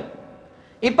சூழல்.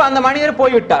 இப்ப அந்த மனிதர்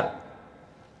போய்விட்டார்.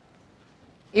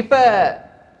 இப்ப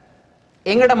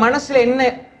எங்கட மனசுல என்ன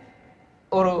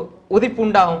ஒரு உதிப்பு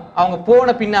உண்டாகும்? அவங்க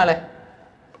போன பின்னால,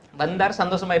 வந்தார்,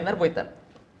 சந்தோஷமா இருந்தார், போய்த்தார்.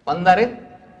 வந்தாரு,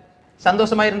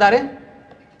 சந்தோஷமா இருந்தாரு,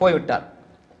 போய்விட்டார்.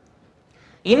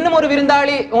 இன்னும் ஒரு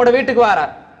விருந்தாளி உங்களோட வீட்டுக்கு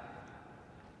வாரார்.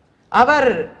 அவர்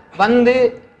வந்து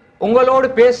உங்களோடு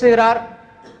பேசுகிறார்,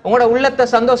 உங்களோட உள்ளத்தை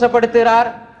சந்தோஷப்படுத்துகிறார்,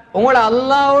 உங்களோட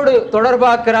அல்லாஹ்வோடு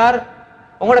தொடர்பாக்குறார்,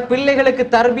 உங்களோட பிள்ளைகளுக்கு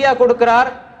தர்பியா கொடுக்கிறார்,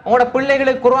 உங்களோட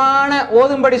பிள்ளைகளுக்கு குர்ஆனை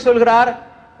ஓதும்படி சொல்கிறார்,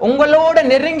 உங்களோட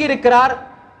நெருங்கி இருக்கிறார்,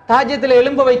 தாஜத்தில்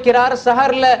எழும்ப வைக்கிறார்,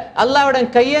 சஹர்ல அல்லாஹ்வுடன்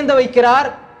கையேந்த வைக்கிறார்.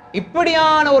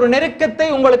 இப்படியான ஒரு நெருக்கத்தை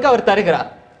உங்களுக்கு அவர் தருகிறார்.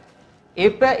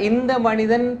 இப்ப இந்த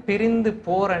மனிதன் பிரிந்து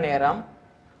போற நேரம்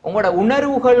உங்களோட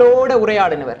உணர்வுகளோட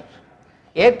உரையாடினவர்.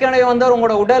 ஏற்கனவே வந்தவர்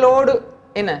உங்களோட உடலோடு,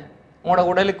 என்ன, உங்களோட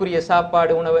உடலுக்குரிய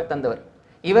சாப்பாடு உணவை தந்தவர்.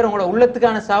 இவர் உங்களோட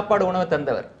உள்ளத்துக்கான சாப்பாடு உணவை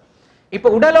தந்தவர். இப்ப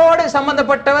உடலோடு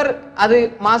சம்பந்தப்பட்டவர், அது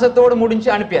மாசத்தோடு முடிஞ்சு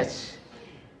அனுப்பியாச்சு.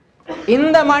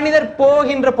 இந்த மனிதர்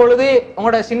போகின்ற பொழுது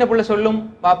உங்களோட சின்ன பிள்ளை சொல்லும்,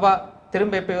 பாப்பா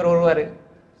திரும்ப எப்ப இவர் வருவாரு,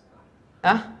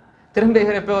 திரும்ப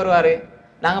இவர் எப்ப வருவாரு,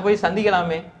 நாங்க போய்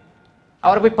சந்திக்கலாமே,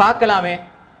 அவரை போய் பார்க்கலாமே,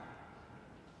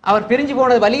 அவர் பிரிஞ்சு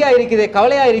போனது வலியா இருக்குதே,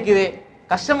 கவலையா இருக்குதே,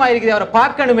 கஷ்டமா இருக்குது, அவரை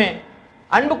பார்க்கணுமே.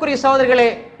 அன்புக்குரிய சகோதரர்களே,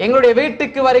 எங்களுடைய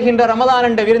வீட்டுக்கு வருகின்ற ரமலான்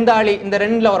என்ற விருந்தாளி இந்த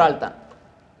ரெண்டுல ஒரு ஆள் தான்.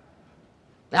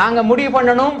 நாங்க முடிவு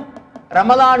பண்ணணும்,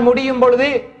 ரமலான் முடியும் பொழுது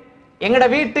எங்கட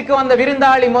வீட்டுக்கு வந்த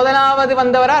விருந்தாளி முதலாவது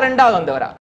வந்தவரா, ரெண்டாவது வந்தவரா?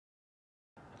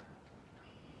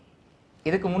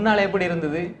 இதுக்கு முன்னால எப்படி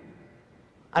இருந்தது?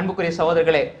 அன்புக்குரிய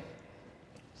சகோதரர்களே,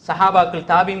 சஹாபாக்கள்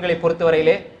தாபீன்களை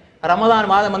பொறுத்தவரையிலே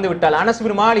ரமலான் மாதம் வந்து விட்டால், அனஸ்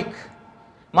பின்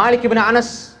மாலிக் பின்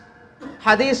அனஸ்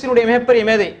ஹதீஸினுடைய மிகப்பெரிய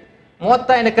மேதை,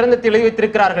 முவத்தா என்ற கிரந்தத்தில் எழுதி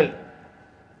வைத்திருக்கிறார்கள்.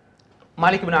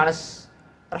 மாலிக் பின் அனஸ்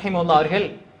ரஹிமஹுல்லாஹ் அவர்கள்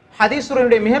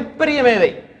ஹதீஸுடைய மிகப்பெரிய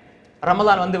மேதை.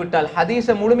 ரமலான் வந்து விட்டால்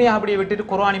ஹதீஸை முழுமையாக அப்படியே விட்டுட்டு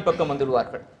குர்ஆனின் பக்கம் வந்து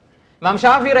விடுவார்கள். இமாம்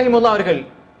ஷாஃபி ரஹிமஹுல்லாஹ் அவர்கள்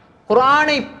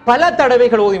குர்ஆனை பல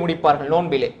தடவைகள் ஓதி முடிப்பார்கள்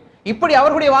நோன்பிலே. இப்படி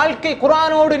அவர்களுடைய வாழ்க்கை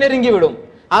குர்ஆனோடு நெருங்கிவிடும்.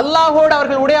 அல்லாஹோடு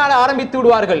அவர்கள் உரையாட ஆரம்பித்து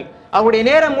விடுவார்கள். அவருடைய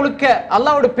நேரம் முழுக்க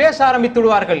அல்லாஹோடு பேச ஆரம்பித்து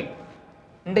விடுவார்கள்.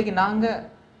 இன்றைக்கு நாங்க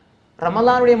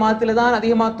ரமலானுடைய மாதத்துல தான்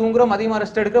அதிகமா தூங்குறோம், அதிகமா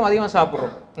ரெஸ்ட் எடுக்கிறோம், அதிகமா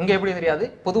சாப்பிடுறோம். இங்க எப்படி தெரியாது,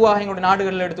 பொதுவாக எங்களுடைய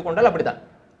நாடுகளில் எடுத்துக்கொண்டால் அப்படிதான்.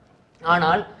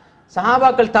 ஆனால்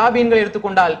சஹாபாக்கள் தாபீன்கள்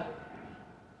எடுத்துக்கொண்டால்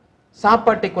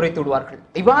சாப்பாட்டை குறைத்து விடுவார்கள்,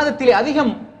 இபாதத்திலே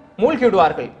அதிகம் மூழ்கி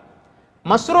விடுவார்கள்.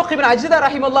 மஸ்ரூக் இப்னு அஜ்தா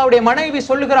ரஹிமஹுல்லாஹ்வுடைய மனைவி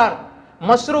சொல்லுகிறார்,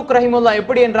 மஸ்ரூக் ரஹிமஹுல்லாஹ்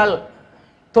எப்படி என்றால்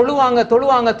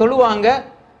தொழுவாங்க,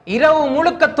 இரவு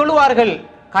முழுக்க தொழுவார்கள்,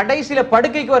 கடைசியில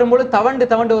படுக்கைக்கு வரும்போது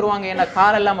தவண்டு வருவாங்க, ஏன்னா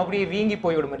காலெல்லாம் அப்படியே வீங்கி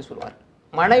போய்விடும் என்று சொல்வார்.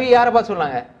 மனைவி யாரை பார்த்து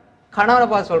சொல்றாங்க? கணவனை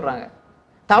பார்த்து சொல்றாங்க.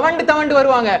 தவண்டு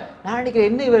வருவாங்க. நாளைக்கு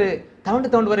என்ன இவர்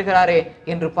தவண்டு வருகிறாரே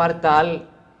என்று பார்த்தால்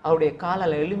அவருடைய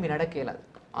காலால் எழும்பி நடக்க இயலாது,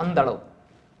 அந்த அளவு.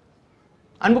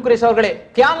 அன்புக்குரிய சகோதரர்களே,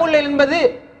 கியாமுல் லைல் என்பது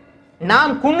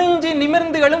நாம் குனிஞ்சு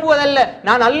நிமிர்ந்து எழும்புவதல்ல,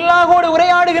 நான் அல்லாஹ்வோடு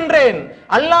உரையாடுகின்றேன்,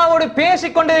 அல்லாஹ்வோடு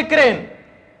பேசிக் கொண்டிருக்கிறேன்.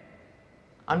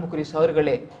 அன்புக்குரிய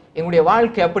சகோதரர்களே, எங்களுடைய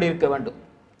வாழ்க்கை அப்படி இருக்க வேண்டும்.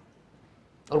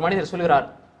 ஒரு மனிதர் சொல்கிறார்,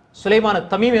 சுலைமான்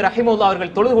தமீமி ரஹிமஹுல்லாஹ்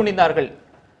அவர்கள் தொழுது கொண்டிருந்தார்கள்,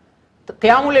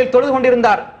 கியாமுல் லைல் தொழுது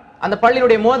கொண்டிருந்தார். அந்த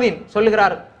பள்ளியினுடைய மோதின்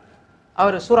சொல்லுகிறார்,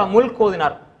 அவர் சூரா முல்க்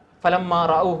ஓதினார். ஃபலம்மா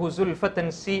ரஅூஹு ஸுல்ஃபத்தன்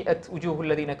ஸீஅத் உஜூஹுல்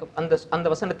லதீன, அந்த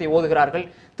வசனத்தை ஓதுகிறார்கள்,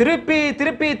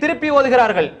 திருப்பி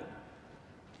ஓதுகிறார்கள்.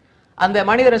 அந்த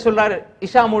மனிதர் சொல்றாரு,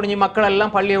 இஷா முடிஞ்சு மக்கள்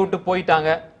எல்லாம் பள்ளியை விட்டு போயிட்டாங்க.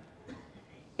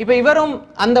 இப்ப இவரும்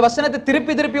அந்த வசனத்தை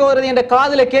திருப்பி ஓதுறது என்ற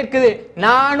காதுல கேட்குது.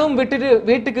 நானும் விட்டுட்டு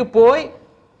வீட்டுக்கு போய்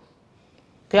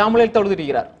கியாமுல் லைல்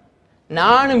தொழுதுகிறார்.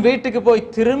 நானும் வீட்டுக்கு போய்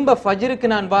திரும்ப ஃபஜ்ருக்கு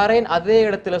நான் வாரேன். அதே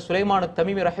இடத்துல சுலைமான்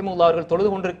தமீமி ரஹிமஹுல்லாஹ் அவர்கள் தொழுது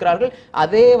கொண்டிருக்கிறார்கள்.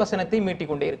 அதே வசனத்தை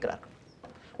மீட்டிக் கொண்டே இருக்கிறார்கள்.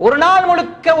 ஒரு நாள்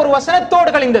முழுக்க ஒரு வசனத்தோடு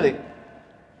கழிந்தது.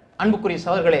 அன்புக்குரிய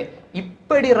சகோதரர்களே,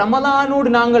 இப்படி ரமலானோடு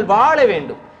நாங்கள் வாழ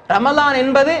வேண்டும். ரமலான்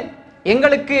என்பது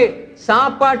எங்களுக்கு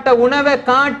சாப்பாட்ட உணவை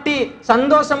காட்டி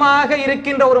சந்தோஷமாக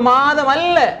இருக்கின்ற ஒரு மாதம்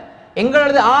அல்ல.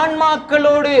 எங்களது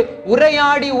ஆன்மாக்களோடு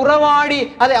உரையாடி உறவாடி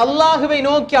அதை அல்லாஹுவை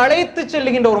நோக்கி அழைத்து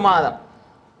செல்லுகின்ற ஒரு மாதம்.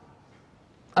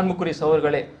 அன்புக்குரிய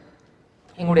சகோதரர்களே,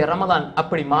 எங்களுடைய ரமலான்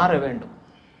அப்படி மாற வேண்டும்.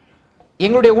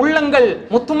 எங்களுடைய உள்ளங்கள்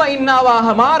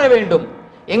முத்துமஇன்னாவாக மாற வேண்டும்.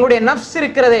 எங்களுடைய நஃப்ஸ்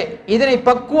இருக்கிறதே, இதனை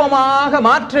பக்குவமாக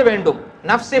மாற்ற வேண்டும்.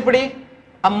 நஃப்ஸ் எப்படி?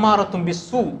 அம்மாரத்தும்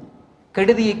பிஸ்ஸூ,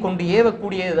 கெடுதியை கொண்டு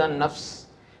ஏவக்கூடியதுதான் நஃப்ஸ்.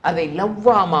 அதை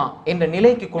லவ்வாமா என்ற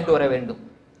நிலைக்கு கொண்டு வர வேண்டும்.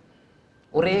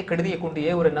 ஒரே கெடுதியை கொண்டு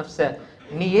ஒரு நப்ச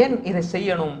நீ ஏன் இதை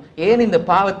செய்யணும், ஏன் இந்த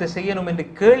பாவத்தை செய்யணும் என்று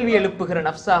கேள்வி எழுப்புகிற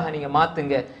நப்சாக நீங்க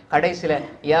மாத்துங்க. கடைசியில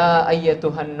யா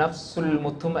அய்யதுஹன் நஃப்ஸுல்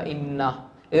முத்மஇன்னா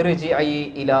இர்ஜிஇ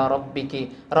இலா ரப்பிகி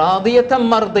ராதியத்தம்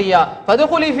மர்தியா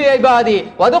ஃபதுகுலி ஃபீ இபாதி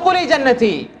வதுகுலி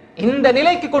ஜன்னதி. இந்த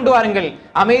நிலைக்கு கொண்டு வாருங்கள்.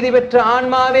 அமைதி பெற்ற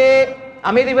ஆன்மாவே,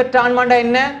 அமைதி பெற்ற ஆன்மாண்டா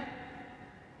என்ன?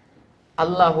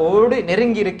 அல்லாஹோடு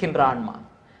நெருங்கி இருக்கின்ற ஆன்மா,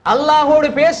 அல்லாஹோடு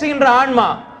பேசுகின்ற ஆன்மா.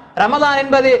 ரமதான்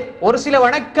என்பது ஒரு சில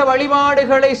வணக்க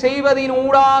வழிபாடுகளை செய்வதின்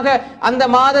ஊடாக அந்த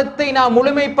மாதத்தை நாம்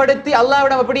முழுமைப்படுத்தி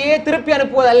அல்லாஹ்விடம் அப்படியே திருப்பி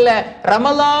அனுப்புவதல்ல.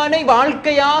 ரமலானை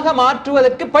வாழ்க்கையாக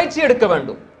மாற்றுவதற்கு பயிற்சி எடுக்க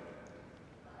வேண்டும்.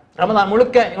 ரமதான்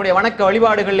முழுக்க என்னுடைய வணக்க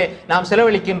வழிபாடுகளிலே நாம்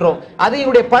செலவழிக்கின்றோம். அது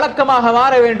என்னுடைய பழக்கமாக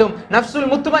மாற வேண்டும். நஃப்சுல்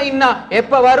முத்மஇன்னா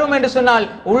எப்ப வரும் என்று சொன்னால்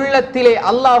உள்ளத்திலே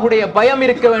அல்லாஹ்வுடைய பயம்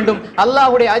இருக்க வேண்டும்,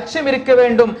 அல்லாஹ்வுடைய அச்சம் இருக்க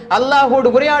வேண்டும், அல்லாஹ்வோடு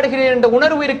உரையாடுகிறேன் என்ற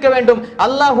உணர்வு இருக்க வேண்டும்,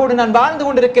 அல்லாஹ்வோடு நான் வாழ்ந்து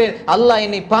கொண்டிருக்கிறேன், அல்லாஹ்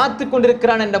என்னை பார்த்து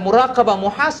கொண்டிருக்கிறான் என்ற முராகபா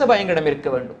முஹாசபா எங்களிடம் இருக்க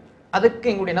வேண்டும். அதுக்கு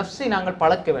எங்களுடைய நஃப்ஸை நாங்கள்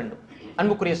பழக்க வேண்டும்.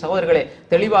 அன்புக்குரிய சகோதரர்களே,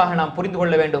 தெளிவாக நாம் புரிந்து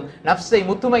கொள்ள வேண்டும். நஃப்ஸை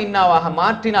முத்துமைன்னாவாக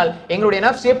மாற்றினால் எங்களுடைய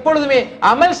நஃப்ஸ் எப்பொழுதுமே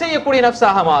அமல் செய்யக்கூடிய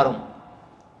நஃப்ஸாக மாறும்,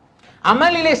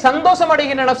 அமலிலே சந்தோஷம்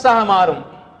அடைகின்ற நஃப்ஸாக மாறும்.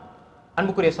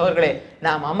 அன்புக்குரிய சகோதரர்களே,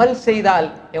 நாம் அமல் செய்தால்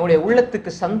எங்களுடைய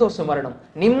உள்ளத்துக்கு சந்தோஷம் வரணும்,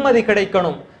 நிம்மதி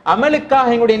கிடைக்கணும்.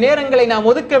 அமலுக்காக எங்களுடைய நேரங்களை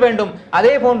நாம் ஒதுக்க வேண்டும்.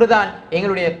 அதே போன்றுதான்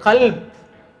எங்களுடைய கல்ப்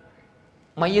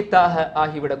மையத்தாக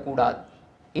ஆகிவிடக் கூடாது.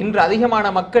 இன்று அதிகமான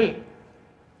மக்கள்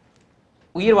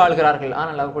உயிர் வாழ்கிறார்கள்,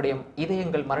 ஆனால் அவர்களுடைய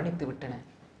இதயங்கள் மரணித்து விட்டன.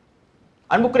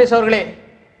 அன்புக்குரிய சகோதரர்களே,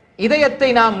 இதயத்தை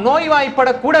நாம் நோய்வாய்ப்பட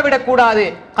கூட விடக்கூடாது.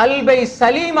 கல்பை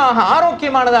சலீமாக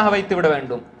ஆரோக்கியமானதாக வைத்து விட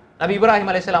வேண்டும். நபி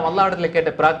இப்ராஹிம் அலைஹிஸ்ஸலாம் அல்லாஹ்விடத்தில் கேட்ட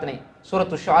பிரார்த்தனை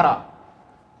சூரத்து ஷுஆரா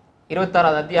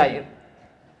 26வது அத்தியாயம்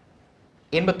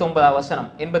 89வது வசனம்,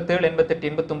 87,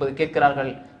 88, 89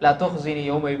 கேட்கிறார்கள். லா துஹ்ஸினி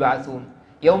யௌம யுபஅஸூன்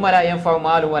யௌம லா யன்ஃபஉ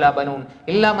மாலு வலா பனூன்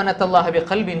இல்லா மன் அத்தல்லாஹ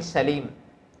பிகல்பின் சலீம்.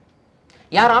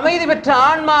 யார் அமைதி பெற்ற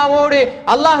ஆன்மாவோடு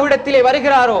அல்லாஹ்விடத்திலே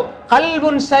வருகிறாரோ,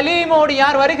 கல்புன் சலீமோடு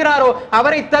யார் வருகிறாரோ,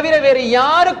 அவரை தவிர வேறு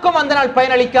யாருக்கும் அந்த நாள்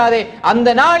பயனளிக்காதே. அந்த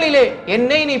நாளிலே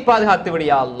என்னை நீ பாதுகாத்து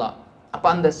விடியா அல்லாஹ். அப்ப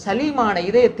அந்த சலீமான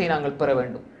இதயத்தை நாங்கள் பெற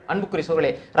வேண்டும். அன்புக்குரிய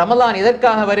சகோதரர்களே, ரமலான்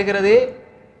எதற்காக வருகிறது?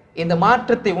 இந்த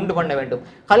மாற்றத்தை உண்டு பண்ண வேண்டும்.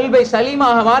 கல்பை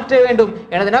சலீமாக மாற்ற வேண்டும்,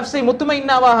 எனது நஃப்ஸை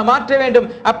முத்துமைன்னாவாக மாற்ற வேண்டும்.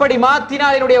 அப்படி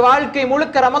மாற்றினால் என்னுடைய வாழ்க்கை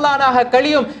முழுக்க ரமலானாக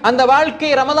கழியும். அந்த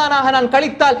வாழ்க்கையை ரமலானாக நான்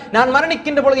கழித்தால் நான்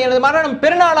மரணிக்கின்ற பொழுது எனது மரணம்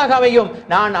பெருநாளாக அமையும்.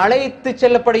 நான் அழைத்து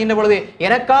செல்லப்படுகின்ற பொழுது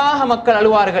எனக்காக மக்கள்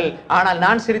அழுவார்கள், ஆனால்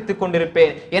நான் சிரித்துக்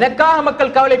கொண்டிருப்பேன். எனக்காக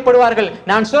மக்கள் கவலைப்படுவார்கள்,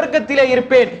 நான் சொர்க்கத்திலே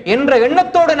இருப்பேன் என்ற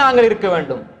எண்ணத்தோடு நாங்கள் இருக்க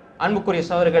வேண்டும். அன்புக்குரிய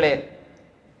சகோதரர்களே,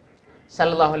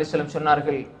 ஸல்லல்லாஹு அலைஹி வஸல்லம்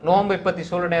சொன்னார்கள், நோன்பை பற்றி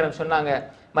சொல்ற நேரம் சொன்னாங்க,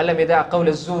 மல்லம் இதா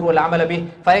கௌல ஸூர் வல் அமல் பி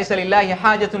ஃபலைஸ லில்லாஹி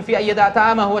ஹாஜத்துன் ஃபீ அய்யதா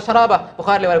தஆமஹு வ ஷராபஹு.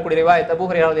 புகாரில் வரக்கூடிய ரிவாயத் அபூ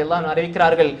ஹுரைரா ரலியல்லாஹு அன்ஹு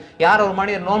அறிவிக்கிறார்கள், யார் ஒரு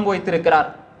மனிதர் நோன்பு வைத்திருக்கிறார்,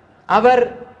 அவர்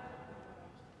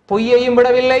பொய்யையும்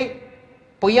விடவில்லை,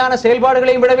 பொய்யான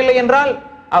செயல்பாடுகளையும் விடவில்லை என்றால்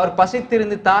அவர்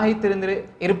பசித்திருந்து தாகித்திருந்து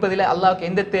இருப்பதில் அல்லாஹ்வுக்கு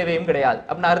எந்த தேவையும் கிடையாது.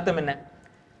 அப்படின்னு அர்த்தம் என்ன?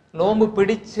 நோன்பு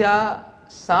பிடிச்சா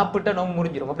சாப்பிட்டா நோன்பு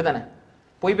முடிஞ்சிடும், அப்படித்தானே?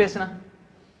 பொய் பேசினா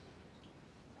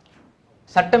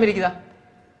சட்டம் இருக்குதா?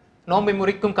 நோன்பை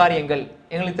முறிக்கும் காரியங்கள்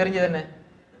எங்களுக்கு தெரிஞ்சது என்ன?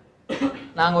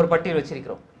 நாங்க ஒரு பட்டியல்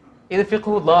வச்சிருக்கிறோம். இது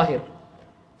ஃபிக்ஹுல் லாஹிர்,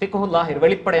 ஃபிக்ஹுல் லாஹிர்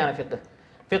வெளிப்படையான ஃபிக்ஹ்.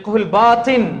 ஃபிக்ஹுல்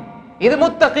பாத்தின் இது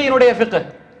முத்தகீனுடைய ஃபிக்ஹ்.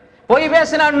 பொய்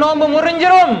பேசினா நோன்பு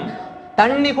முறிஞ்சிரும்.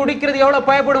 தண்ணி குடிக்கிறது எவ்வளவு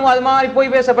பயப்படுமோ அது மாதிரி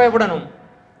பொய் பேச பயப்படணும்,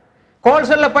 கோல்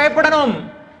சொல்ல பயப்படணும்,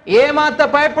 ஏமாத்த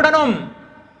பயப்படணும்.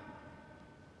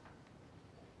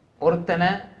 ஒருத்தனை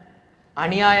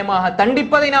அநியாயமாக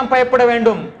தண்டிப்பதை நாம் பயப்பட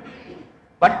வேண்டும்,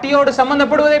 வட்டியோடு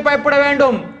சம்பந்தப்படுவதை பயப்பட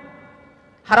வேண்டும்,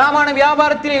 ஹராமான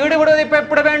வியாபாரத்தில் ஈடுபடுவதை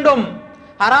பயப்பட வேண்டும்,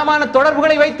 ஹராமான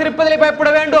தொடர்புகளை வைத்திருப்பதை பயப்பட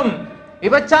வேண்டும்,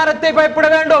 விபச்சாரத்தை பயப்பட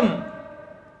வேண்டும்.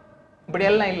 இப்படி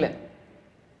எல்லாம் இல்லை.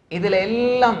 இதுல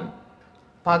எல்லாம்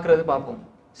பார்க்கறது பார்ப்போம்,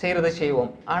 செய்யறதை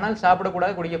செய்வோம். ஆனால்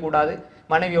சாப்பிடக்கூடாது, குடிக்கக்கூடாது,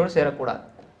 மனைவியோடு சேரக்கூடாது.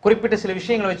 குறிப்பிட்ட சில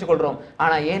விஷயங்களை வச்சுக்கொள்றோம்.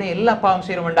 ஆனா ஏனே எல்லா பாவம்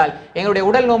செய்யறோம் என்றால் எங்களுடைய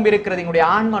உடல் நோன்பு இருக்கிறது, எங்களுடைய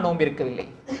ஆன்மா நோன்பு இருக்கவில்லை.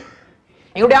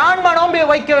 எங்களுடைய ஆன்மா நோன்பை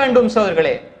வைக்க வேண்டும்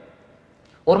சகோதரர்களே.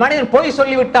 ஒரு மனிதன் போய்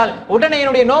சொல்லிவிட்டால் உடனே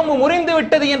என்னுடைய நோன்பு முறிந்து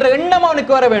விட்டது என்ற எண்ணம்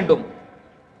அவனுக்கு வர வேண்டும்.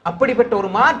 அப்படிப்பட்ட ஒரு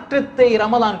மாற்றத்தை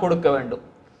ரமலான் கொடுக்க வேண்டும்.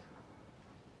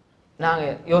 நாங்க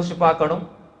யோசிச்சு பார்க்கணும்,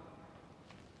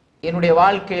 என்னுடைய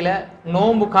வாழ்க்கையில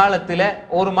நோன்பு காலத்துல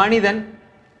ஒரு மனிதன்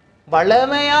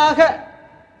வளமையாக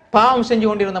பாவம் செஞ்சு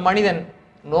கொண்டிருந்த மனிதன்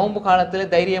நோன்பு காலத்துல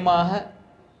தைரியமாக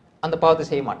அந்த பாவத்தை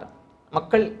செய்ய மாட்டான்.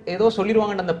 மக்கள் ஏதோ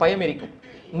சொல்லிடுவாங்கன்ற அந்த பயம் இருக்கும்.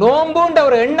 நோன்புன்ற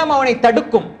ஒரு எண்ணம் அவனை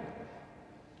தடுக்கும்.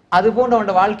 அது போன்ற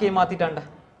அவன் வாழ்க்கையை மாத்திட்டான்டா.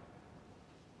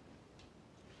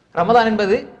 ரமதான்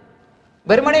என்பது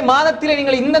வெறுமனே மாதத்திலே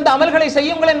நீங்கள் இந்தந்த அமல்களை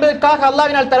செய்யுங்கள் என்பதற்காக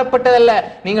அல்லாஹ்வினால் தரப்பட்டதல்ல.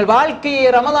 நீங்கள் வாழ்க்கையை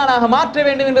ரமலானாக மாற்ற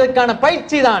வேண்டும் என்பதற்கான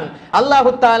பயிற்சி தான்.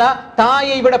 அல்லாஹு தஆலா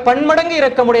தாயை விட பன்மடங்கு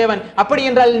இரக்கமுடையவன். அப்படி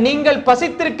என்றால் நீங்கள்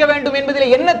பசித்திருக்க வேண்டும் என்பதிலே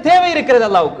என்ன தேவை இருக்கிறது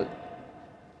அல்லாஹ்வுக்கு?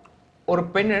 ஒரு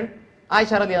பெண்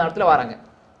ஆயிஷா ரலியல்லாஹு அன்ஹா வராங்க.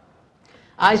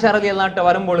 ஆயிஷா ரலியல்லாஹு அன்ஹா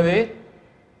வரும் பொழுது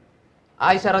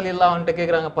ஆயிஷா ரலியல்லாஹு அன்ஹா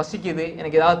கேக்குறாங்க, பசிக்குது,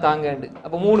 எனக்கு ஏதாவது தாங்கன்னு.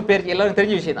 அப்ப 3 பேர், எல்லாரும்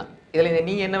தெரிஞ்ச விஷயம் தான். இதுல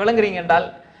நீங்க என்ன விளங்குறீங்க என்றால்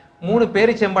 3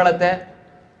 பேரிச்சம்பழத்தை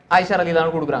ஆயிஷா ரலியல்லாஹு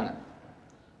அன்ஹா கொடுக்குறாங்க.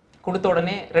 கொடுத்த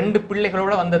உடனே 2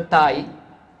 பிள்ளைகளோட வந்த தாய்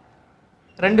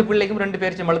 2 பிள்ளைக்கும் 2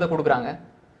 பேரிச்சம்பழத்தை கொடுக்குறாங்க.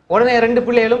 உடனே 2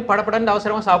 பிள்ளைகளும் படப்படன்னு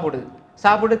அவசரமா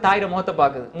சாப்பிட்டு தாயோட முகத்தை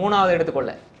பார்க்குது, 3வது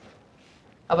எடுத்துக்கொள்ள.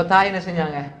 அப்ப தாய் என்ன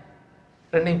செஞ்சாங்க,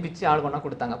 2ஐயும் பிச்சு ஆள் கொண்டா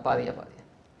கொடுத்தாங்க, பாதியா.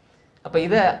 அப்ப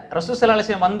இத ரசூல் ஸல்லல்லாஹு அலைஹி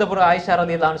வஸல்லம் வந்த பிறகு ஆயிஷா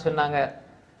ரலியல்லாஹு அன்ஹா சொன்னாங்க,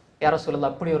 யா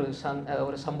ரசூலல்லாஹ் அப்படி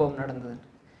ஒரு சம்பவம் நடந்தது.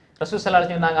 ரசூல் ஸல்லல்லாஹு அலைஹி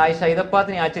வஸல்லம் சொன்னாங்க, ஆயிஷா இதை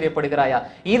பார்த்து நீ ஆச்சரியப்படுகிறாயா?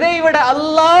 இதை விட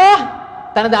அல்லாஹ்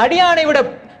தனது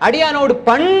அடியானோடு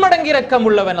பன்மடங்கு இரக்கம்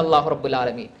உள்ளவன் அல்லாஹ் ரப்புல்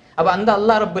ஆலமீன். அப்ப அந்த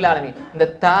அல்லாஹ் ரப்புல் ஆலமீன் இந்த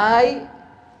தாய்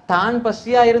தான்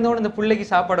பசியா இருந்தோடு இந்த பிள்ளைக்கு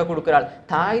சாப்பாடு கொடுக்கிறாள்.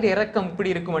 தாயுடைய இரக்கம்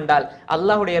இப்படி இருக்கும் என்றால்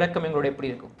அல்லாஹ்வுடைய இரக்கம் எங்களுடைய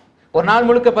எப்படி இருக்கும்? ஒரு நாள்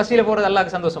முழுக்க பசியில போறது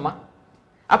அல்லாஹ்க்கு சந்தோஷமா?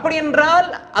 அப்படி என்றால்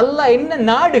அல்லாஹ் என்ன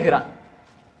நாடுகிறான்?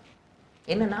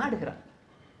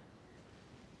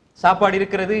 சாப்பாடு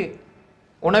இருக்கிறது,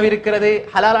 உணவு இருக்கிறது,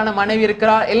 ஹலாலான மனைவி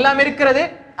இருக்கிறார், எல்லாம் இருக்கிறது.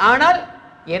 ஆனால்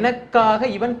எனக்காக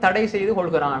இவன் தடை செய்து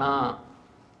கொள்கிறானா?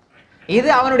 இது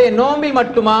அவனுடைய நோம்பில்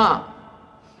மட்டுமா?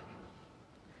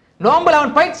 நோம்பில்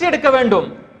அவன் பயிற்சி எடுக்க வேண்டும்.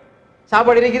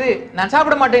 சாப்பாடு இருக்குது, நான்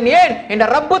சாப்பிட மாட்டேன், ஏன்? என்ற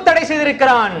ரப்பு தடை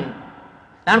செய்திருக்கிறான்.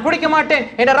 நான் குடிக்க மாட்டேன்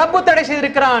என்ற ரப்பு தடை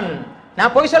செய்திருக்கிறான்.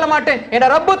 நான் பொய் சொல்ல மாட்டேன் என்ற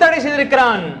ரப்பு தடை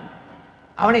செய்திருக்கிறான்.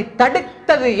 அவனை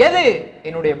தடுத்தது எது?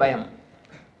 என்னுடைய பயம்.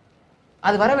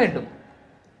 அது வர வேண்டும்.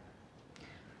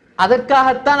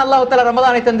 அதற்காகத்தான் அல்லாஹ் தஆலா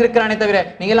ரமதானை தந்திருக்கிறானே தவிர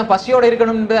நீங்க எல்லாம் பசியோடு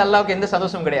இருக்கணும் என்பது அல்லாஹ்வுக்கு எந்த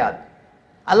சந்தோஷமும் கிடையாது.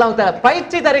 அல்லாஹ் தஆலா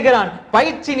பயிற்சி தருகிறான்.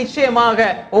 பயிற்சி நிச்சயமாக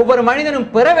ஒவ்வொரு மனிதனும்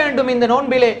பெற வேண்டும் இந்த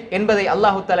நோன்பிலே என்பதை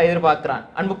அல்லாஹ் தஆலா எதிர்பார்க்கிறான்.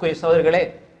 அன்புக்குரிய சகோதரர்களே,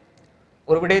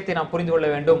 ஒரு விடயத்தை நாம் புரிந்து கொள்ள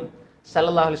வேண்டும்.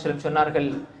 ஸல்லல்லாஹு அலைஹி வஸல்லம் சொன்னார்கள்,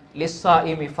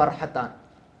 லிஸ்ஸாயிமி ஃபர்ஹத்தான்.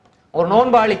 ஒரு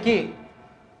நோன்பாளிக்கு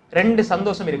 2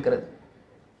 சந்தோஷம் இருக்கிறது,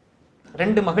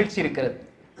 2 மகிழ்ச்சி இருக்கிறது.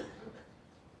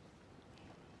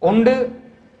 ஒன்று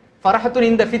ஃபர்ஹத்துன்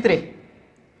இந்த ஃபித்ரி,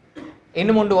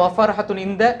 இன்னும் ஒன்று வஃபர்ஹத்துன்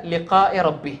இந்த லிகாஇ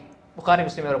ரப்பி. புகாரி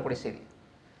முஸ்லிம் வரக்கூடிய செய்தி.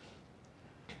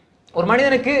 ஒரு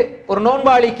மனிதனுக்கு, ஒரு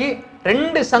நோன்பாளிக்கு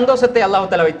 2 சந்தோஷத்தை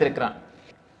அல்லாஹ் தஆலா வைத்திருக்கிறான்.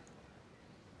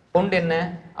 ஒன்று என்ன?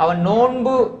 அவன்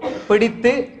நோன்பு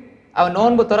பிடித்து அவன்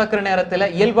நோன்பு துறக்கிற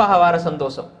நேரத்தில் இயல்பாக வர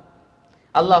சந்தோஷம்.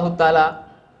 அல்லாஹு தாலா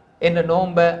என்ற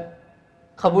நோன்பை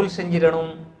கபூல்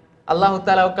செஞ்சிடணும், அல்லாஹு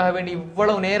தாலாவுக்காக வேண்டி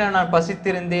இவ்வளவு நேரம் நான்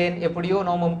பசித்திருந்தேன், எப்படியோ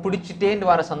நோம்பம் பிடிச்சிட்டேன்னு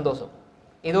வர சந்தோஷம்,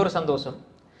 இது ஒரு சந்தோஷம்.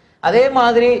 அதே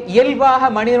மாதிரி இயல்பாக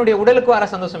மனிதனுடைய உடலுக்கு வர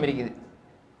சந்தோஷம் இருக்குது.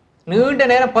 நீண்ட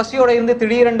நேரம் பசியோட இருந்து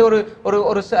திடீரென்று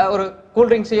ஒரு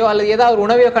கூல்ட்ரிங்க்ஸையோ அல்லது ஏதாவது ஒரு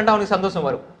உணவையோ கண்டா அவனுக்கு சந்தோஷம்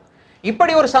வரும்.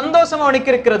 இப்படி ஒரு சந்தோஷம் அவனுக்கு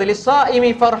இருக்கிறது. லிஸ்ஸாயிமி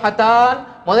ஃபர்ஹத்தான்.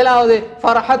 முதலாவது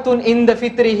ஃபர்ஹத்துன் இந்த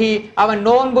ஃபித்ரிஹி, அவன்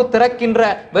நோன்பு திறக்கின்ற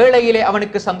வேளையிலே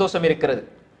அவனுக்கு சந்தோஷம் இருக்கிறது.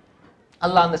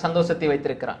 அல்லாஹ் அந்த சந்தோஷத்தை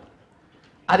வைத்திருக்கிறான்.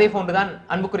 அதே போன்றுதான்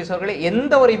அன்புக்குரிய சகோதரர்களே,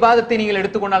 எந்த ஒரு இபாதத்தை நீங்கள்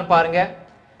எடுத்துக்கொண்டால் பாருங்க,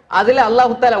 அதுல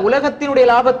அல்லாஹ் தஆலா உலகத்தினுடைய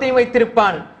லாபத்தையும்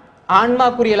வைத்திருப்பான்,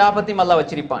 ஆன்மாக்குரிய லாபத்தையும் அல்லாஹ்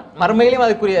வச்சிருப்பான், மறுமையிலும்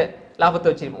அதுக்குரிய லாபத்தை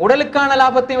வச்சிருப்பான், உடலுக்கான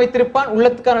லாபத்தையும் வைத்திருப்பான்,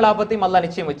 உள்ளத்துக்கான லாபத்தையும் அல்லாஹ்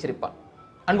நிச்சயம் வச்சிருப்பான்.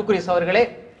 அன்புக்குரிய சகோதரர்களே,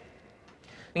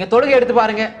 நீங்க தொழுகை எடுத்து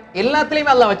பாருங்க,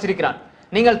 எல்லாத்திலையுமே அல்லாஹ் வச்சிருக்கிறான்.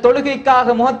 நீங்கள்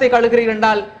தொழுகைக்காக முகத்தை கழுகிறீர்கள்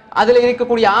என்றால் அதுல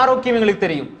இருக்கக்கூடிய ஆரோக்கியம் எங்களுக்கு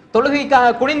தெரியும்.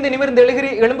 தொழுகைக்காக குனிந்து நிமிர்ந்து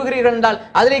எழும்புகிறீர்கள் என்றால்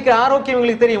அதுல இருக்கிற ஆரோக்கியம்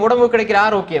எங்களுக்கு தெரியும், உடம்பு கிடைக்கிற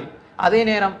ஆரோக்கியம். அதே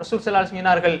நேரம் ரசூல் ஸல்லல்லாஹு அலைஹி வஸல்லம்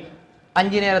சொன்னார்கள்,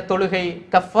 5 நேர தொழுகை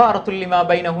கஃபாரத்துல் லிமா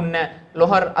பைனஹுன்ன,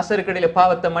 லொஹர் அஸருக்கு இடையில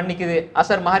பாவத்தை மன்னிக்குது,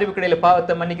 அஸர் மஹரிபுக்கு இடையில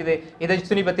பாவத்தை மன்னிக்குது. இதை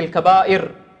சுனிபத்தில் கபாயிர்,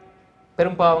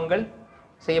 பெரும் பாவங்கள்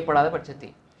செய்யப்படாத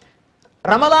பட்சத்தில்.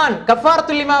 ரமலான்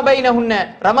கஃபாரத்துல் லிமா பைனஹுன்ன,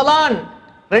 ரமலான்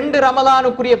 2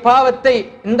 ரமலானுக்குரிய பாவத்தை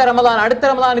இந்த ரமலான் அடுத்த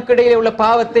ரமலானுக்கு இடையிலே உள்ள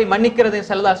பாவத்தை மன்னிக்கிறது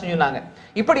ஸல்லல்லாஹு அலைஹி வஸல்லம் சொன்னாங்க.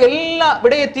 இப்படி எல்லா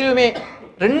விடயத்திலுமே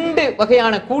 2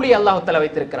 வகையான கூலி அல்லாஹ் தஆலா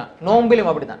வைத்திருக்கிறான். நோம்பிலும்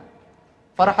அப்படிதான்.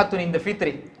 ஃபர்ஹத்துன் இந்த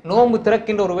ஃபித்ரி, நோம்பு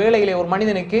திறக்கின்ற ஒரு வேளையிலே ஒரு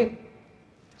மனிதனுக்கு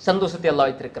சந்தோஷத்தை அல்லாஹ்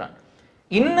வைத்திருக்கிறான்.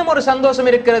 இன்னும் ஒரு சந்தோஷம்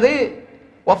இருக்கிறது,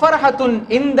 வஃபர்ஹத்துன்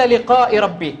இந்த லிகாஇ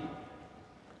ரப்பி,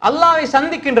 அல்லாஹ்வை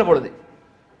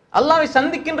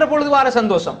சந்திக்கின்ற பொழுது வர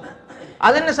சந்தோஷம்.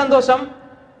 அது என்ன சந்தோஷம்?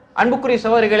 அன்புக்குரிய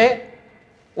சகோதரர்களே,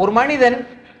 ஒரு மனிதன்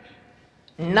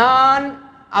நான்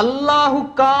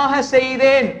அல்லாஹுக்காக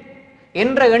செய்தேன்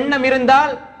என்ற எண்ணம்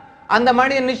இருந்தால் அந்த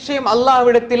மனிதன் நிச்சயம்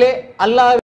அல்லாஹ்விடத்திலே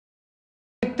அல்லாஹ்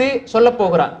சொல்ல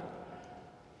போகிறான்,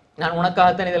 நான்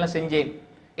உனக்காகத்தான் இதெல்லாம் செஞ்சேன்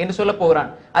என்று சொல்ல போகிறான்.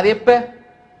 அது எப்ப?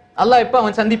 அல்லாஹ் எப்ப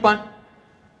அவன் சந்திப்பான்?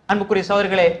 அன்புக்குரிய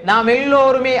சகோதரர்களே, நாம்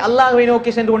எல்லோருமே அல்லாஹ்வை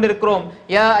நோக்கி சென்று கொண்டிருக்கிறோம்.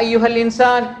 யா அய்யுஹல்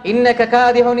இன்சான் இன்னக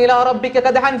காதிஹுன் இலா ரப்பிக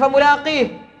கதஹன் ஃபமுலாகீஹ்.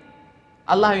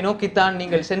 அல்லாஹ்வை நோக்கித்தான்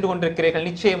நீங்கள் சென்று கொண்டிருக்கிறீர்கள்,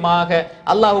 நிச்சயமாக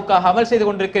அல்லாஹ்வுக்காக அமல் செய்து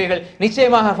கொண்டிருக்கிறீர்கள்,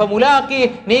 நிச்சயமாக ஃபமுலாகீஹ்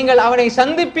நீங்கள் அவனை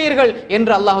சந்திப்பீர்கள்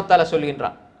என்று அல்லாஹ் தஆலா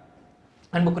சொல்கின்றான்.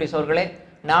 அன்புக்குரிய சகோதரர்களே,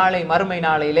 நாளை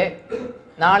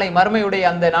மறுமையுடைய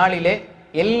அந்த நாளிலே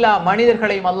எல்லா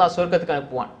மனிதர்களையும் அல்லாஹ் சொர்க்கத்துக்கு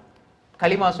அனுப்புவான்.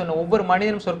 கலிமா சொன்ன ஒவ்வொரு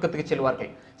மனிதனும் சொர்க்கத்துக்கு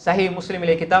செல்வார்கள். சஹீஹ்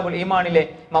முஸ்லிமிலே கிதாபுல் ஈமானிலே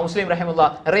இமாம் முஸ்லிம்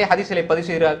ரஹிமஹுல்லாஹ் நிறைய ஹதீஸ்களை பதிவு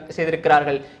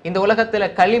செய்திருக்கிறார்கள். இந்த உலகத்துல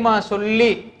கலிமா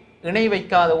சொல்லி இணை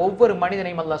வைக்காத ஒவ்வொரு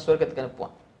மனிதனையும் அல்லாஹ் சொர்க்கத்துக்கு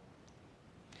அனுப்புவான்.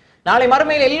 நாளை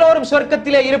மறுமையில் எல்லோரும்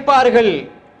சொர்க்கத்திலே இருப்பார்கள்.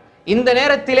 இந்த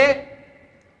நேரத்திலே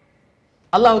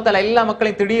அல்லாஹ் தஆலா எல்லா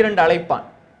மக்களையும் திடீரென்று அழைப்பான்.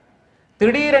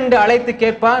 திடீரென்று அழைத்து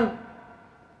கேட்பான்,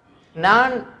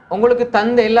 நான் உங்களுக்கு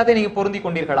தந்த எல்லாத்தையும் நீங்க பொருந்தி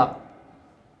கொண்டீர்களா?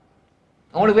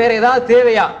 உங்களுக்கு வேற ஏதாவது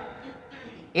தேவையா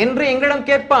என்று எங்களிடம்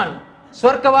கேட்பான்.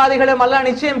 சொர்க்கவாதிகளும் அல்லாஹ்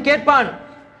நிச்சயம் கேட்பான்.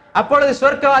 அப்பொழுது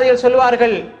சொர்க்கவாதிகள்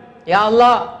சொல்வார்கள், யா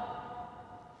அல்லாஹ்,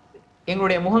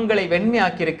 எங்களுடைய முகங்களை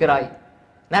வெண்மையாக்கி இருக்கிறாய்,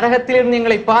 நரகத்திலிருந்து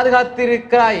எங்களை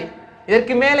பாதுகாத்திருக்கிறாய்,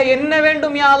 இதற்கு மேலே என்ன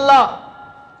வேண்டும் யா அல்லாஹ்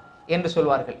என்று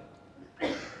சொல்வார்கள்.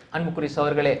 அன்புக்குரிய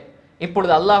சகோதரர்களே,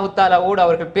 இப்பொழுது அல்லாஹு தஆலாவோடு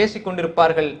அவர்கள் பேசிக்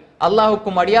கொண்டிருப்பார்கள்.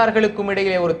 அல்லாஹுக்கும் அடியார்களுக்கும்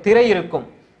இடையிலே ஒரு திரை இருக்கும்.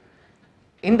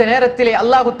 இந்த நேரத்திலே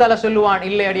அல்லாஹு தஆலா சொல்லுவான்,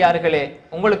 இல்லை அடியார்களே,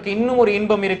 உங்களுக்கு இன்னும் ஒரு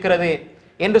இன்பம் இருக்கிறது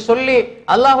என்று சொல்லி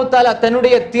அல்லாஹு தஆலா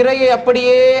தன்னுடைய திரையை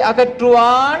அப்படியே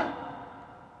அகற்றுவான்.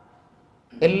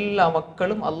 எல்லா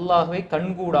மக்களும் அல்லாஹ்வை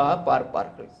கண்கூடாக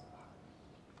பார்ப்பார்கள்.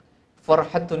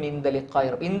 ஃபர்ஹத்துன் இந்த லிகா,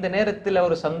 இந்த நேரத்தில்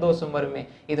ஒரு சந்தோஷம் வருமே,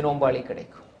 இது நோம்பாளி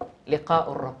கிடைக்கும். லிகா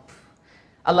உர் ரப்.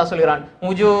 அல்லாஹ் சொல்கிறான்,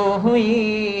 உஜூஹு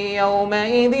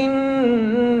யௌமஇதின்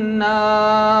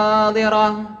நாதிரா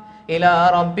இலா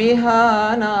ரப்பிஹா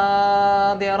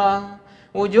நாதிரா,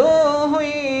 உஜூஹு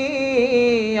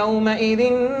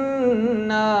யௌமஇதின்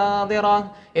நாதிரா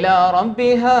இலா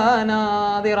ரப்பிஹா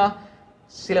நாதிரா.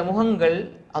 சில முகங்கள்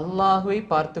அல்லாஹ்வை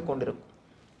பார்த்து கொண்டிருக்கும்,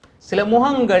 சில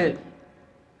முகங்கள்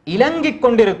இலங்கிக்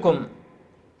கொண்டிருக்கும்,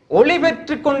 ஒளி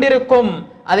பெற்றுக் கொண்டிருக்கும்.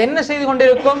 அது என்ன செய்து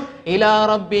கொண்டிருக்கும்? இலா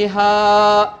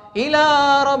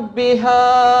ரப்பிஹா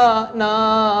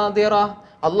நாதிரா,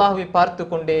 அல்லாஹ்வை பார்த்து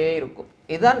கொண்டே இருக்கும்.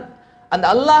 இதுதான் அந்த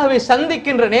அல்லாஹ்வை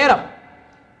சந்திக்கின்ற நேரம்.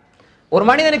 ஒரு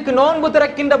மனிதனுக்கு நோன்பு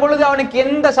திறக்கின்ற பொழுது அவனுக்கு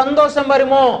எந்த சந்தோஷம்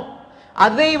வருமோ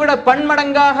அதை விட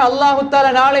பன்மடங்காக அல்லாஹு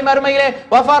தஆலா நாளை மறுமையிலே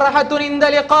வஃபரஹத்துன் இந்த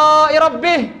லிகாஇ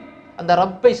ரப்பிஹ், அந்த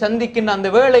ரப்பை சந்திக்கின்ற அந்த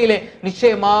வேளையிலே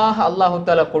நிச்சயமாக அல்லாஹு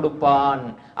தஆலா கொடுப்பான்.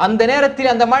 அந்த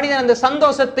நேரத்தில் அந்த மனிதன் அந்த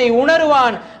சந்தோஷத்தை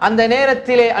உணர்வான். அந்த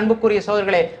நேரத்திலே அன்புக்குரிய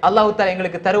சகோதரர்களே, அல்லாஹு தஆலா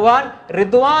எங்களுக்கு தருவான்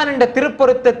ரிதுவான் என்ற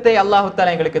திருப்பொருத்தத்தை அல்லாஹு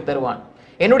தஆலா எங்களுக்கு தருவான்.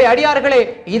 என்னுடைய அடியார்களே,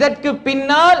 இதற்கு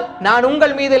பின்னால் நான்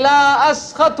உங்கள் மீது லா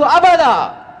அஸ்கது அபதா,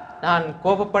 நான்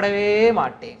கோபப்படவே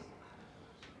மாட்டேன்.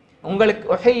 உங்களுக்கு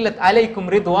உஹில்லத் அலைக்கும்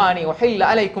ரிதுவானி உஹில்ல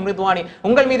அலைக்கும் ரிதுவானி,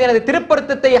 உங்கள் மீது எனது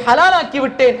திருப்பொருத்தத்தை ஹலாலாக்கி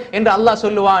விட்டேன் என்று அல்லாஹ்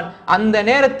சொல்லுவான். அந்த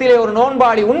நேரத்திலே ஒரு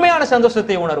நோன்பாளி உண்மையான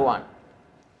சந்தோஷத்தை உணர்வான்.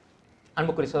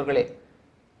 அன்புக்குரிய சகோதரர்களே,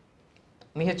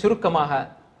 மிக சுருக்கமாக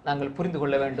நாங்கள் புரிந்து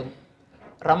கொள்ள வேண்டும்,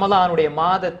 ரமலானுடைய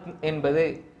மாதம் என்பது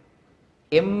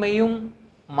எம்மையும்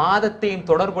மாதத்தையும்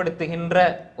தொடர்படுத்துகின்ற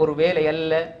ஒரு வேலை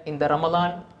அல்ல. இந்த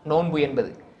ரமலான் நோன்பு என்பது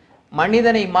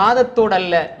மனிதனை மாதத்தோடு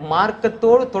அல்ல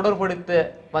மார்க்கத்தோடு தொடர்படுத்த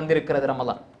வந்திருக்கிறது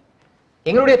ரமலான்.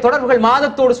 எங்களுடைய தொடர்புகள்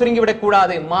மாதத்தோடு சுருங்கிவிடக்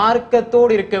கூடாது,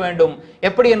 மார்க்கத்தோடு இருக்க வேண்டும்.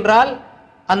 எப்படி என்றால்,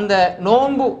 அந்த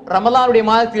நோன்பு ரமலானுடைய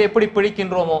மாதத்தில் எப்படி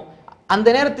பிடிக்கின்றோமோ அந்த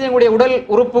நேரத்தில் எங்களுடைய உடல்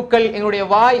உறுப்புகள், எங்களுடைய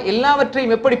வாய்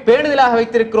எல்லாவற்றையும் எப்படி பேணுதலாக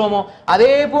வைத்திருக்கிறோமோ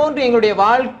அதே போன்று எங்களுடைய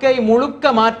வாழ்க்கை முழுக்க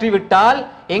மாற்றிவிட்டால்,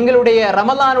 எங்களுடைய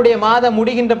ரமலானுடைய மாதம்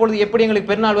முடிகின்ற பொழுது எப்படி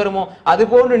எங்களுக்கு பெருநாள் வருமோ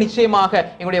அதுபோன்று நிச்சயமாக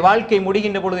எங்களுடைய வாழ்க்கை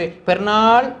முடிகின்ற பொழுது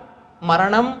பெருநாள்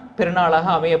மரணம் பெருநாளாக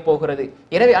அமைய போகிறது.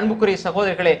 எனவே அன்புக்குரிய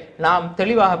சகோதரர்களே, நாம்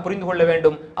தெளிவாக புரிந்து கொள்ள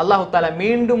வேண்டும், அல்லாஹு தஆலா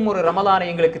மீண்டும் ஒரு ரமலானை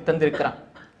எங்களுக்கு தந்திருக்கிறான்.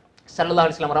 ஸல்லல்லாஹு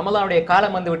அலைஹி வஸல்லம் ரமலானுடைய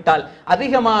காலம் வந்து விட்டால்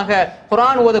அதிகமாக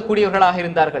குர்ஆன் ஓதக்கூடியவர்களாக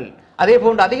இருந்தார்கள், அதே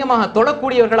போன்று அதிகமாக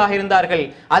தொழக்கூடியவர்களாக இருந்தார்கள்,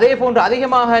 அதே போன்று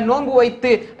அதிகமாக நோன்பு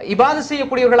வைத்து இபாதத்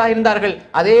செய்யக்கூடியவர்களாக இருந்தார்கள்,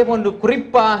 அதே போன்று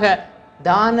குறிப்பாக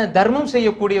தான தர்மம்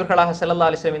செய்யக்கூடியவர்களாக ஸல்லல்லாஹு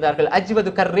அலைஹி வஸல்லம் இருந்தார்கள். அஜ்வது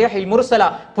கர்ரிஹில் முர்சலா,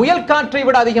 புயல் காற்றை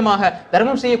விட அதிகமாக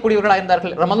தர்மம் செய்யக்கூடியவர்களாக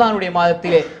இருந்தார்கள் ரமலானுடைய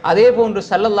மாதத்திலே. அதே போன்று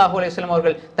ஸல்லல்லாஹு அலைஹி வஸல்லம்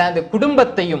அவர்கள் தனது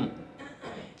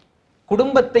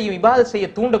குடும்பத்தையும் இபாதத் செய்ய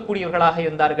தூண்டக்கூடியவர்களாக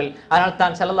இருந்தார்கள். அதனால்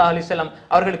தான் ஸல்லல்லாஹு அலைஹி வஸல்லம்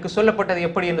அவர்களுக்கு சொல்லப்பட்டது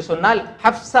எப்படி என்று சொன்னால்,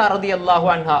 ஹஃப்ஸா ரலியல்லாஹு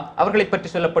அன்ஹா அவர்களை பற்றி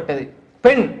சொல்லப்பட்டது.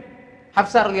 பெண்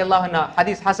ஹஃப்ஸா ரலியல்லாஹு அன்ஹா,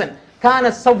 ஹதீஸ் ஹசன், கான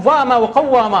ஸவ்வாமா வ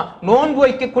கவ்வாமா, நோன்பு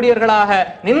வைக்கக்கூடியவர்களாக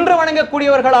நின்று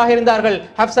வணங்கக்கூடியவர்களாக இருந்தார்கள்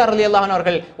ஹஃப்ஸா ரலியல்லாஹு அன்ஹா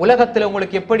அவர்கள். உலகத்தில்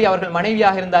உங்களுக்கு எப்படி அவர்கள்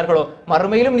மனைவியாக இருந்தார்களோ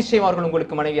மறுமையிலும் நிச்சயம் அவர்கள்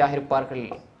உங்களுக்கு மனைவியாக இருப்பார்கள்.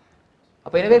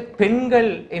 அப்ப எனவே பெண்கள்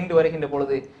என்று வருகின்ற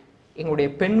பொழுது எங்களுடைய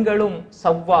பெண்களும்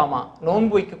சவ்வாமா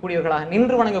நோன்பு வைக்கக்கூடியவர்களாக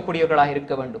நின்று வணங்கக்கூடியவர்களாக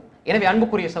இருக்க வேண்டும். எனவே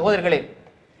அன்புக்குரிய சகோதரர்களே,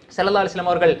 ஸல்லல்லாஹு அலைஹி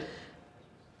வஸல்லம் அவர்கள்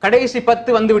கடைசி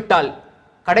 10 வந்துவிட்டால்,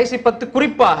 கடைசி 10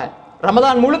 குறிப்பாக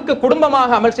ரமதான் முழுக்க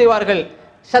குடும்பமாக அமல் செய்வார்கள்.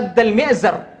 ஷத்தல்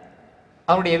மேஸர்,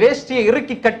 அவருடைய வேஷ்டியை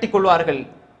இறுக்கி கட்டிக் கொள்வார்கள்.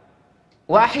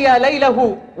 வஹியா லைலஹு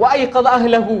வஐகத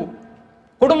அஹ்லஹு,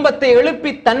 குடும்பத்தை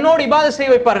எழுப்பி தன்னோடு இபாதத்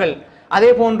செய்ய வைப்பார்கள். அதே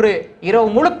போன்று இரவு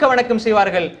முழுக்க வணக்கம்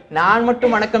செய்வார்கள். நான்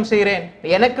மட்டும் வணக்கம் செய்கிறேன்,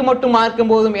 எனக்கு மட்டும்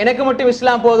மார்க்கம் போதும், எனக்கு மட்டும்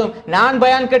இஸ்லாம் போதும், நான்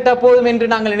பயான் கேட்டா போதும் என்று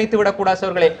நாங்கள் நினைத்து விடக்கூடாது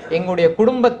அவர்களே. எங்களுடைய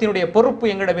குடும்பத்தினுடைய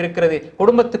பொறுப்பு எங்களிடம் இருக்கிறது.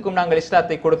 குடும்பத்துக்கும் நாங்கள்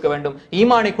இஸ்லாத்தை கொடுக்க வேண்டும்,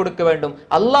 ஈமானை கொடுக்க வேண்டும்,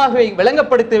 அல்லாஹ்வை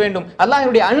விளங்கப்படுத்த வேண்டும்,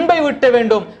 அல்லாஹ்வுடைய அன்பை விட்ட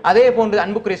வேண்டும். அதே போன்று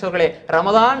அன்புக்குரிய சகோதரர்களே,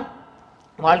 ரமதான்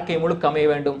வாழ்க்கை முழுக்க அமைய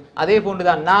வேண்டும். அதே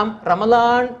போன்றுதான் நாம்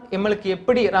ரமலான் எங்களுக்கு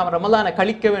எப்படி ரமலானை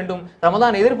கழிக்க வேண்டும்,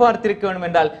 ரமலான் எதிர்பார்த்திருக்க வேண்டும்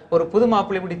என்றால், ஒரு புது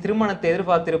மாப்பிள்ளை இப்படி திருமணத்தை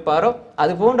எதிர்பார்த்திருப்பாரோ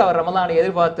அதுபோன்று அவர் ரமலானை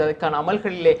எதிர்பார்த்து அதற்கான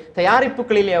அமல்களிலே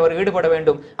தயாரிப்புகளிலே அவர் ஈடுபட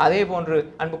வேண்டும். அதே போன்று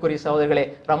அன்புக்குரிய சகோதரர்களே,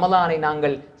 ரமலானை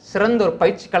நாங்கள் சிறந்த ஒரு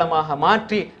பயிற்சி களமாக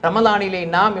மாற்றி ரமலானிலே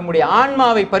நாம் நம்முடைய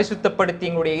ஆன்மாவை பரிசுத்தப்படுத்தி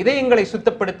எங்களுடைய இதயங்களை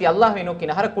சுத்தப்படுத்தி அல்லாஹ்வை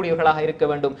நோக்கி நகரக்கூடியவர்களாக இருக்க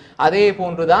வேண்டும். அதே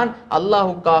போன்றுதான்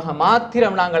அல்லாஹுக்காக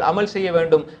மாத்திரம் நாங்கள் அமல் செய்ய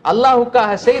வேண்டும். அல்லாஹுக்காக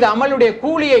செய்த அமலுடைய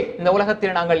கூலியை இந்த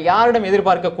உலகத்தில் நாங்கள் யாரிடம்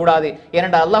எதிர்பார்க்க கூடாது.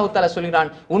 ஏனென்றால் அல்லாஹ் தஆலா சொல்கிறான்,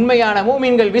 உண்மையான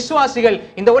மூமின்கள் விசுவாசிகள்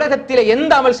இந்த உலகத்திலே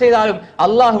எந்த அமல் செய்தாலும்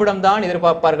அல்லாஹ்விடம் தான்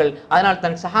எதிர்பார்ப்பார்கள். அதனால்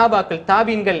தன் சஹாபாக்கள்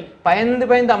தாபீன்கள் பயந்து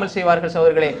பயந்து அமல் செய்வார்கள்.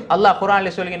 சகோதரர்களே, அல்லாஹ்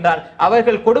குர்ஆனிலே சொல்கின்றான்,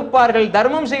 அவர்கள் கொடுப்பார்கள்,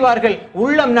 தர்மம் செய்வார்கள்,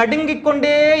 உள்ளம் நடுங்கிக்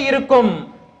கொண்டே இருக்கும்,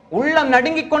 உள்ளம்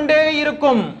நடுங்கிக் கொண்டே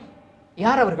இருக்கும்.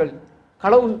 யார் அவர்கள்?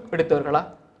 களவு எடுத்தவர்களா?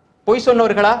 பொய்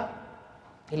சொன்னவர்களா?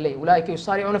 இல்லை. உலாயிக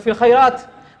யுஸாரிஊன ஃபில் கைராத்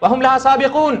வஹும் லஹா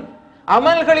சாபிகூன்,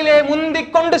 அமல்களிலே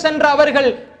முந்திக் கொண்டு சென்ற அவர்கள்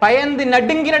பயந்து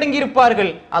நடுங்கி நடுங்கி இருப்பார்கள்.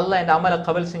 அல்லாஹ் இந்த அமலை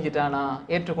கபல் செஞ்சிட்டானா,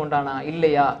 ஏற்றுக்கொண்டானா,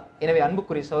 இல்லையா? எனவே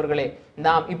அன்புக்குரிய சகோதரர்களே,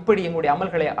 நாம் இப்படி எங்களுடைய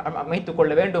அமல்களை அமைத்துக்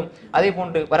கொள்ள வேண்டும். அதே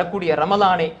போன்று வரக்கூடிய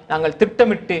ரமலானை நாங்கள்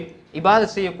திட்டமிட்டு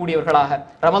இபாதத் செய்யக்கூடியவர்களாக,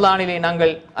 ரமலானிலே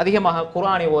நாங்கள் அதிகமாக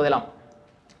குர்ஆனை ஓதலாம்.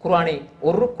 குர்ஆனை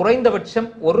குறைந்தபட்சம்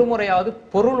ஒரு முறையாவது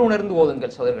பொருள் உணர்ந்து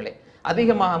ஓதுங்கள் சகோதரர்களே.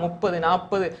 அதிகமாக 30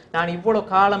 40 நான் இவ்வளவு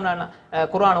காலம் நான்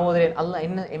குர்ஆன் ஓதுறேன், அல்லாஹ்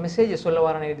என்ன மெசேஜ் சொல்ல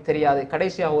வரான்னு எனக்கு தெரியாது.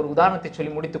 கடைசியாக ஒரு உதாரணத்தை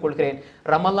சொல்லி முடித்துக் கொள்கிறேன்.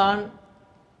 ரமலான்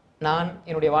நான்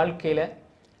என்னுடைய வாழ்க்கையில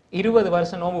 20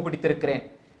 வருஷம் நோன்பு பிடித்திருக்கிறேன்,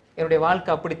 என்னுடைய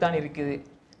வாழ்க்கை அப்படித்தான் இருக்குது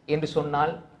என்று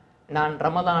சொன்னால், நான்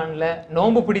ரமலான்ல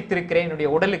நோன்பு பிடித்திருக்கிறேன், என்னுடைய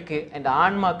உடலுக்கு இந்த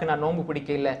ஆன்மாக்கு நான் நோன்பு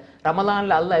பிடிக்க இல்லை.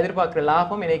 ரமலான்ல அல்லாஹ் எதிர்பார்க்கிற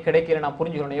லாபம் எனக்கு கிடைக்கல. நான்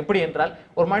புரிஞ்சுக்கணும். எப்படி என்றால்,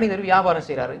 ஒரு மனிதர் வியாபாரம்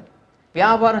செய்கிறாரு,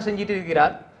 வியாபாரம் செஞ்சுட்டு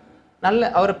இருக்கிறார், நல்ல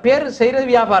அவர் பேர் செய்யறது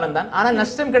வியாபாரம் தான், ஆனால்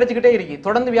நஷ்டம் கிடைச்சிக்கிட்டே இருக்கு.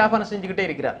 தொடர்ந்து வியாபாரம் செஞ்சுக்கிட்டே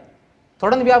இருக்கிறார்,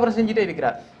 தொடர்ந்து வியாபாரம் செஞ்சுட்டே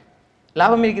இருக்கிறார்.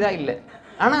 லாபம் இருக்குதா? இல்லை.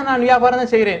 ஆனா நான் வியாபாரம்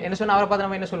தான் செய்கிறேன் என்ன சொன்னா அவரை பார்த்து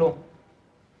நம்ம என்ன சொல்லுவோம்?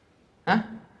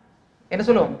 என்ன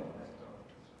சொல்லுவோம்?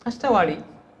 நஷ்டவாளி.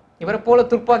 இவரை போல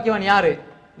துர்ப்பாக்கியவன் யாரு?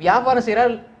 வியாபாரம்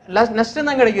செய்யறார், நஷ்டம்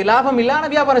தான் கிடைக்குது, லாபம் இல்லாத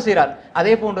வியாபாரம் செய்கிறார்.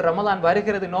 அதே போன்று ரமலான்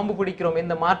வருகிறது, நோன்பு பிடிக்கிறோம்,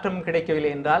 எந்த மாற்றமும்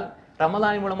கிடைக்கவில்லை என்றால்,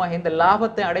 ரமலான் மூலமாக இந்த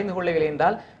லாபத்தை அடைந்து கொள்ளவில்லை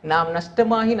என்றால், நாம்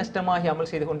நஷ்டமாகி நஷ்டமாகி அமல்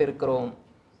செய்து கொண்டிருக்கிறோம்.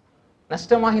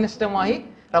 நஷ்டமாகி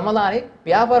ரமலானை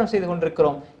வியாபாரம் செய்து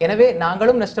கொண்டிருக்கிறோம். எனவே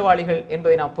நாங்களும் நஷ்டவாளிகள்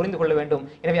என்பதை நாம் புரிந்து கொள்ள வேண்டும்.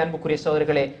 எனவே அன்புக்குரிய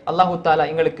சகோதரர்களே, அல்லாஹு தஆலா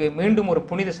எங்களுக்கு மீண்டும் ஒரு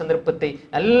புனித சந்தர்ப்பத்தை,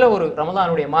 நல்ல ஒரு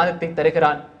ரமலானுடைய மாதத்தை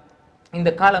தருகிறான். இந்த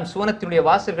காலம் சுவனத்தினுடைய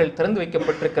வாசல்கள் திறந்து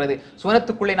வைக்கப்பட்டிருக்கிறது.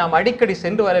 சுவனத்துக்குள்ளே நாம் அடிக்கடி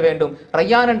சென்று வர வேண்டும்.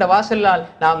 ரய்யான் என்ற வாசலால்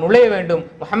நாம் நுழைய வேண்டும்.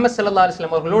 முஹம்மது ஸல்லல்லாஹு அலைஹி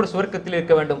வஸல்லம் அவர்களோடு சுவர்க்கத்தில்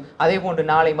இருக்க வேண்டும். அதே போன்று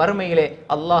நாளை மறுமையிலே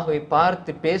அல்லாஹ்வை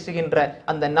பார்த்து பேசுகின்ற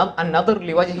அந்த அந்நதுர்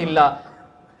லிவஜ்ஹில்லாஹ்,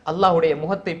 அல்லாஹ்வுடைய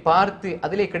முகத்தை பார்த்து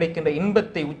அதிலே கிடைக்கின்ற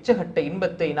இன்பத்தை, உச்சகட்ட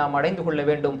இன்பத்தை நாம் அடைந்து கொள்ள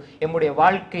வேண்டும். எம்முடைய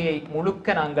வாழ்க்கையை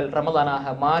முழுக்க நாங்கள்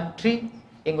ரமலானாக மாற்றி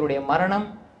எங்களுடைய மரணம்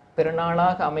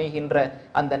பெருநாளாக அமைகின்ற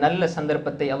அந்த நல்ல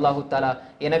சந்தர்ப்பத்தை அல்லாஹு தாலா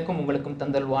எனக்கும் உங்களுக்கும்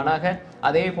தந்தல்வானாக.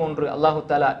 அதே போன்று அல்லாஹு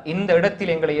தாலா இந்த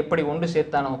இடத்தில் எங்களை எப்படி ஒன்று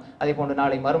சேர்த்தானோ அதே போன்று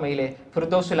நாளை மறுமையிலே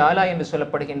ஃபிர்தௌஸுல் ஆலா என்று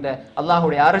சொல்லப்படுகின்ற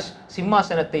அல்லாஹுடைய அரஷ்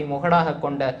சிம்மாசனத்தை முகடாக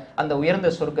கொண்ட அந்த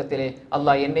உயர்ந்த சொர்க்கத்திலே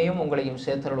அல்லாஹ் என்னையும் உங்களையும்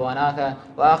சேர்த்தருள்வானாக.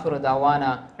 வாஹிரு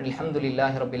தஅவானா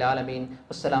அல்ஹம்துலில்லாஹி ரப்பில் ஆலமீன்.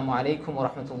 அஸ்ஸலாமு அலைக்கும்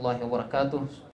வரஹ்மத்துல்லாஹி வபரகாத்துஹு.